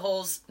with bullet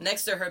holes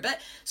next to her bed.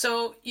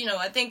 So, you know,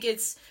 I think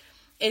it's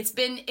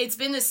been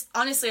this,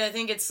 honestly, I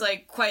think it's,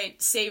 like,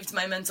 quite saved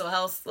my mental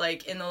health,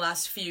 like, in the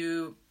last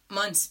few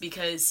months,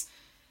 because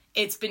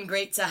it's been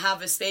great to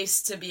have a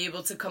space to be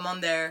able to come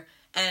on there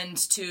and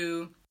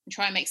to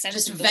try and make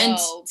sense of the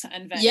world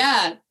and vent.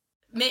 Yeah.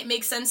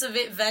 Make sense of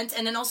it, vent,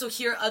 and then also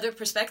hear other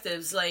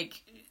perspectives.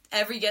 Like,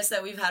 every guest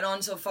that we've had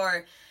on so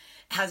far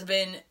has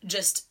been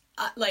just,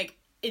 like,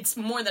 it's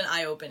more than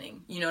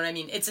eye-opening, you know what I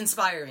mean? It's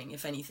inspiring,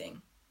 if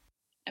anything.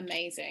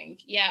 Amazing.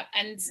 Yeah,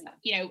 and,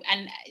 you know,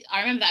 and I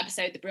remember that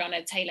episode, the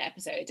Breonna Taylor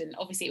episode, and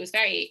obviously it was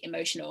very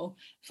emotional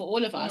for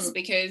all of us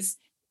because,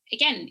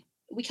 again,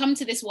 we come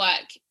to this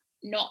work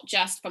not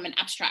just from an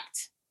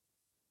abstract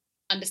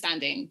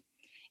understanding.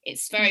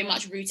 It's very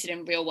much rooted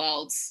in real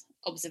world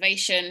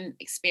observation,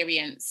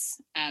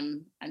 experience,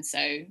 and so,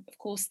 of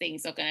course,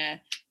 things are going to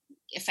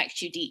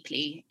affect you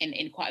deeply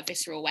in quite a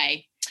visceral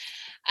way.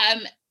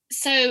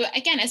 So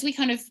again, as we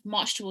kind of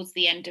march towards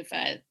the end of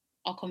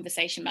our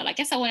conversation, Mel, I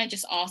guess I want to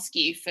just ask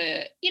you for,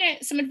 you know,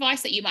 some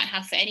advice that you might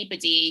have for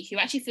anybody who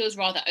actually feels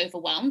rather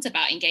overwhelmed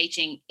about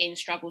engaging in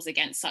struggles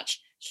against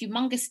such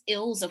humongous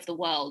ills of the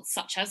world,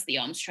 such as the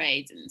arms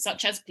trade and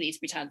such as police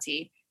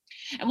brutality.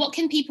 And what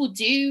can people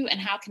do, and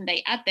how can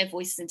they add their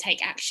voices and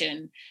take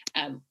action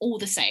all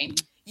the same?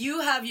 You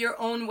have your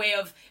own way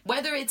of,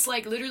 whether it's,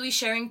 like, literally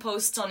sharing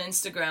posts on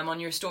Instagram on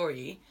your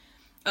story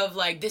of,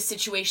 like, this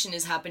situation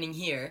is happening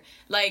here,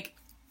 like,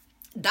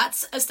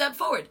 that's a step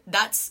forward.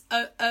 That's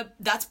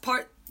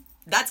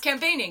that's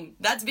campaigning.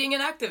 That's being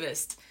an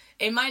activist.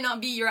 It might not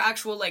be your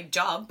actual, like,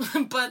 job,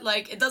 but,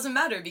 like, it doesn't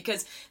matter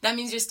because that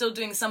means you're still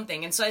doing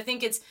something. And so I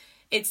think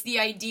it's the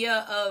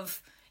idea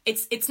of,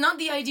 it's not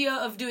the idea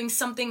of doing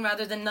something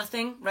rather than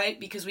nothing, right?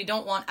 Because we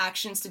don't want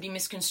actions to be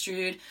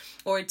misconstrued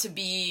or to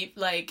be,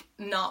 like,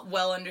 not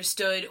well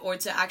understood, or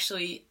to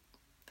actually,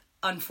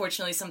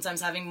 unfortunately,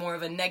 sometimes having more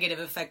of a negative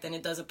effect than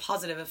it does a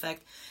positive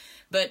effect.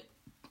 But,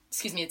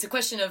 it's a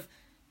question of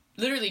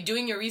literally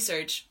doing your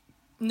research,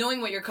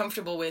 knowing what you're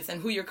comfortable with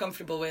and who you're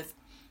comfortable with,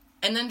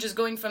 and then just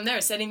going from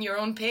there, setting your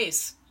own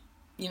pace,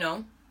 you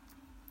know?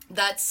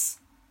 That's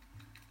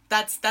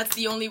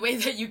the only way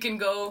that you can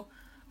go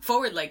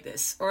forward like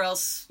this, or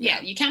else... Yeah,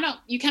 you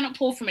cannot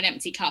pour from an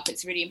empty cup.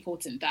 It's really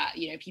important that,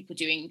 you know, people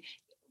doing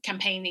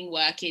campaigning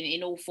work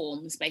in all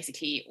forms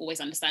basically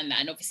always understand that.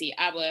 And obviously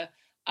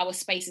our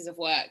spaces of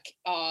work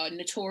are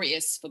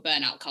notorious for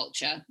burnout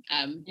culture,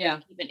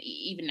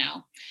 even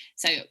now.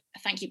 So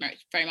thank you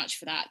very much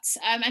for that.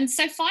 And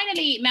so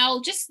finally, Mel,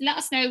 just let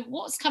us know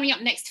what's coming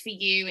up next for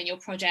you and your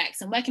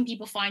projects, and where can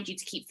people find you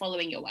to keep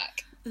following your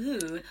work?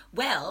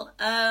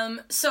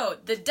 So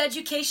the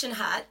Deducation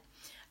Hat,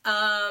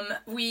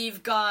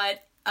 we've got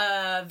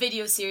a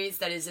video series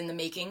that is in the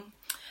making,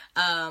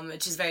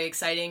 which is very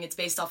exciting. It's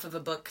based off of a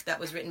book that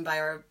was written by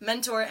our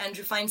mentor,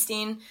 Andrew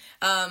Feinstein.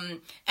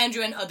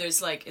 Andrew and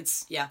others,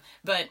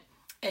 but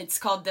it's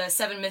called The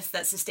 7 Myths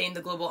That Sustain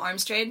the Global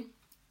Arms Trade.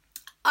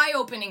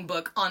 Eye-opening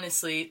book,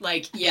 honestly.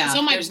 It's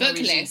on my book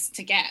list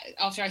to get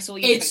after I saw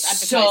you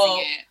advertising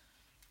it.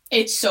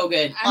 It's so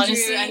good. Andrew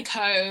honestly. And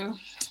co,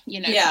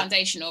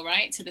 foundational,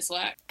 right, to this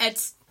work.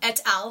 Et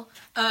al.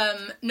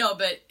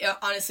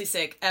 Honestly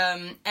sick.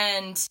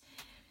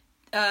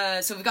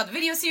 So we've got the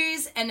video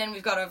series, and then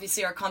we've got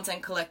obviously our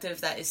content collective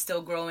that is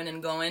still growing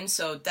and going,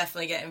 so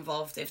definitely get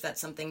involved if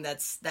that's something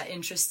that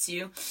interests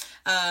you.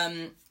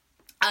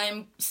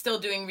 I'm still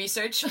doing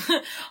research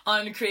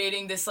on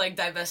creating this, like,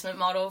 divestment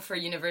model for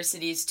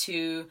universities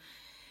to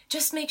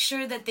just make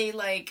sure that they,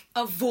 like,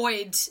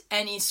 avoid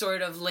any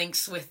sort of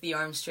links with the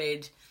arms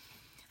trade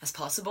as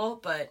possible.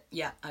 But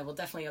yeah, I will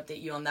definitely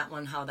update you on that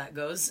one, how that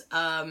goes.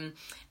 And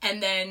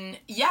then,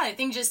 I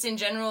think just in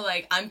general,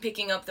 like, I'm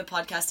picking up the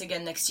podcast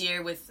again next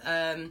year with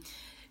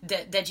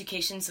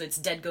Deducation, so it's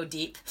Dead Go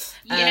Deep.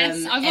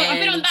 Yes, I've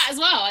been on that as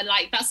well. And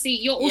like,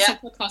 you're also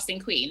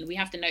podcasting queen. We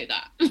have to note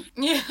that.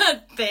 Yeah,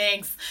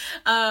 thanks.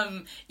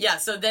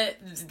 So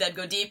Dead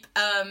Go Deep.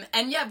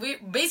 And yeah,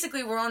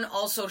 we're on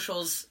all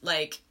socials,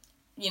 like,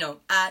 you know,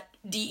 at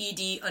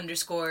DED_UCATION,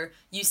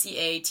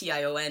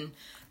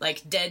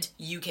 like Dead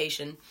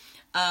Ucation.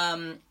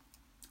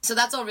 So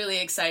that's all really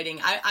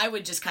exciting. I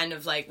would just kind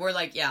of like, we're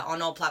like,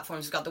 on all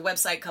platforms. We've got the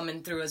website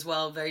coming through as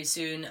well very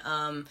soon.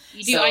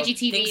 You do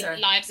IGTV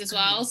lives as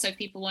well. So if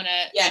people want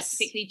to,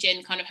 particularly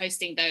Jin kind of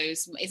hosting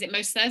those, is it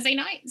most Thursday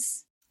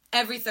nights?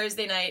 Every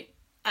Thursday night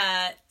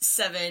at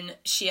 7,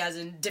 she has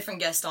a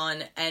different guest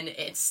on, and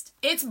it's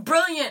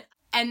brilliant.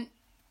 And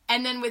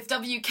then with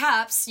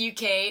WCAPS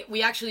UK,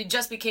 we actually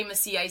just became a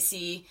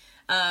CIC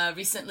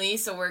recently.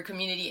 So we're a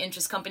community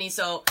interest company.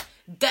 So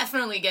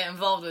definitely get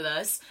involved with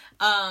us.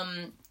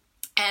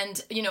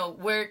 And, you know,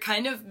 we're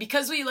kind of,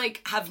 because we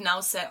like have now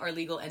set our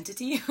legal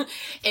entity,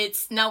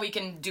 it's now we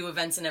can do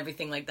events and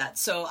everything like that.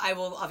 So I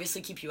will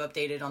obviously keep you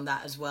updated on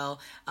that as well.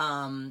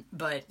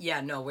 But yeah,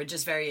 no, we're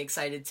just very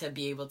excited to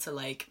be able to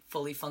like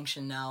fully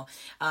function now.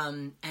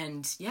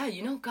 And yeah,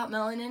 you know, Got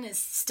Melanin is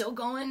still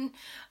going.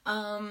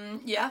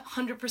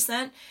 100%.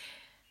 There's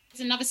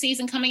another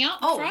season coming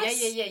up for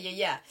us?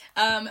 Yeah.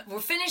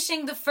 We're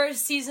finishing the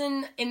first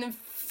season in the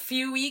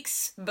few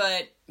weeks,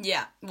 but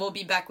yeah, we'll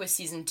be back with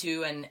season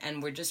 2,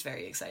 and we're just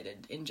very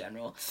excited in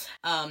general.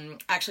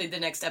 Actually, the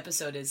next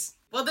episode's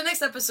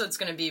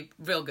gonna be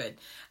real good.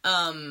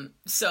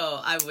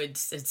 So I would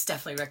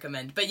definitely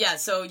recommend. But yeah,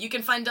 so you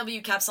can find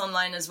WCAPS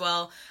online as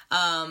well.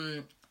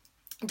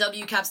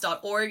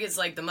 WCAPS.org is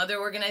like the mother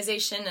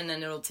organization, and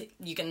then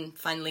you can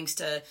find links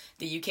to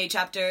the UK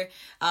chapter.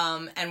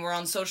 And we're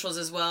on socials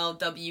as well,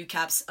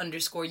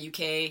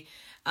 WCAPS_UK.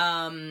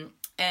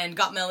 And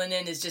Got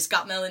Melanin is just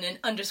Got Melanin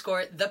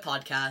 _ the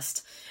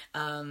podcast.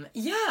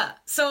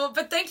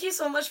 But thank you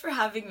so much for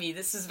having me.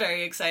 This is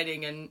very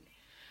exciting, and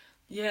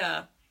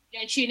yeah.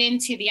 Yeah, tune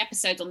into the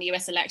episode on the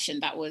US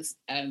election. That was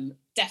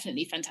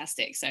definitely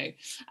fantastic. So,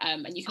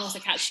 and you can also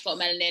catch Got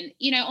Melanin,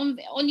 you know,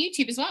 on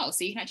YouTube as well.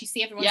 So you can actually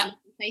see everyone's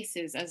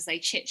faces as they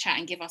chit chat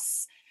and give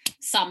us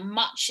some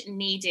much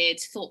needed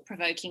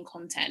thought-provoking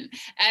content.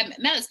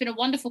 Mel, it's been a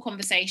wonderful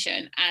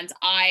conversation, and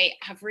I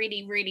have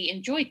really, really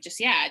enjoyed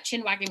just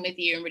chin wagging with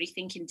you and really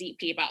thinking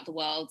deeply about the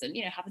world, and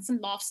you know, having some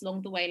laughs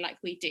along the way like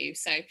we do.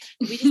 So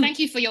we just thank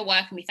you for your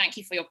work, and we thank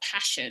you for your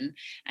passion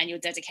and your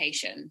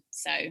dedication.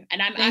 So,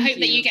 and I hope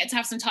that you get to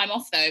have some time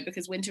off though,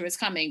 because winter is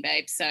coming,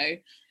 babe. So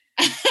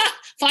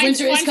find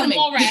some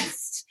more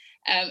rest.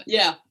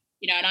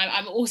 You know, and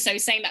I'm also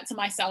saying that to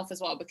myself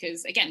as well,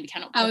 because again, we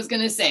cannot. I was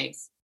gonna say,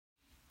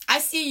 I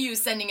see you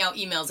sending out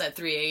emails at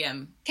 3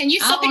 a.m. Can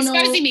you stop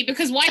exposing me?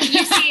 Because why did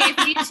you see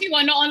if you two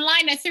are not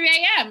online at 3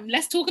 a.m.?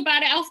 Let's talk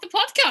about it off the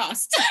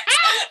podcast.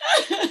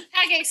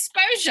 Tag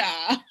exposure.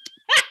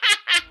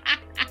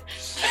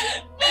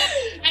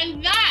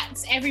 And that,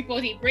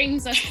 everybody,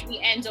 brings us to the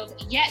end of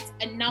yet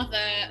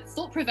another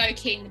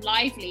thought-provoking,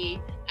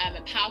 lively,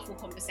 and powerful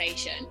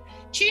conversation.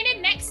 Tune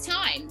in next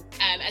time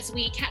as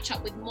we catch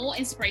up with more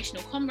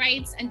inspirational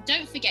comrades. And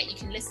don't forget, you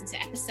can listen to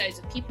episodes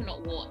of People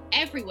Not War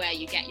everywhere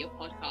you get your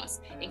podcasts,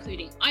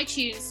 including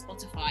iTunes,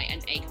 Spotify,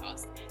 and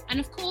Acast. And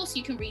of course,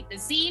 you can read the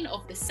zine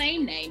of the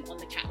same name on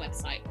the CAT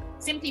website.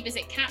 Simply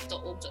visit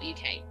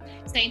cat.org.uk.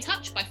 Stay in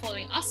touch by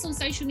following us on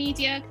social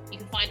media. You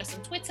can find us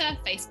on Twitter,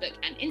 Facebook,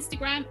 and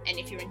Instagram. And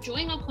if you're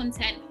enjoying our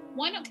content,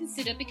 why not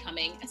consider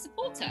becoming a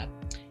supporter?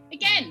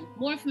 Again,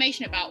 more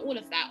information about all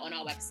of that on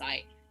our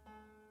website.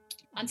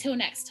 Until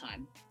next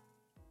time.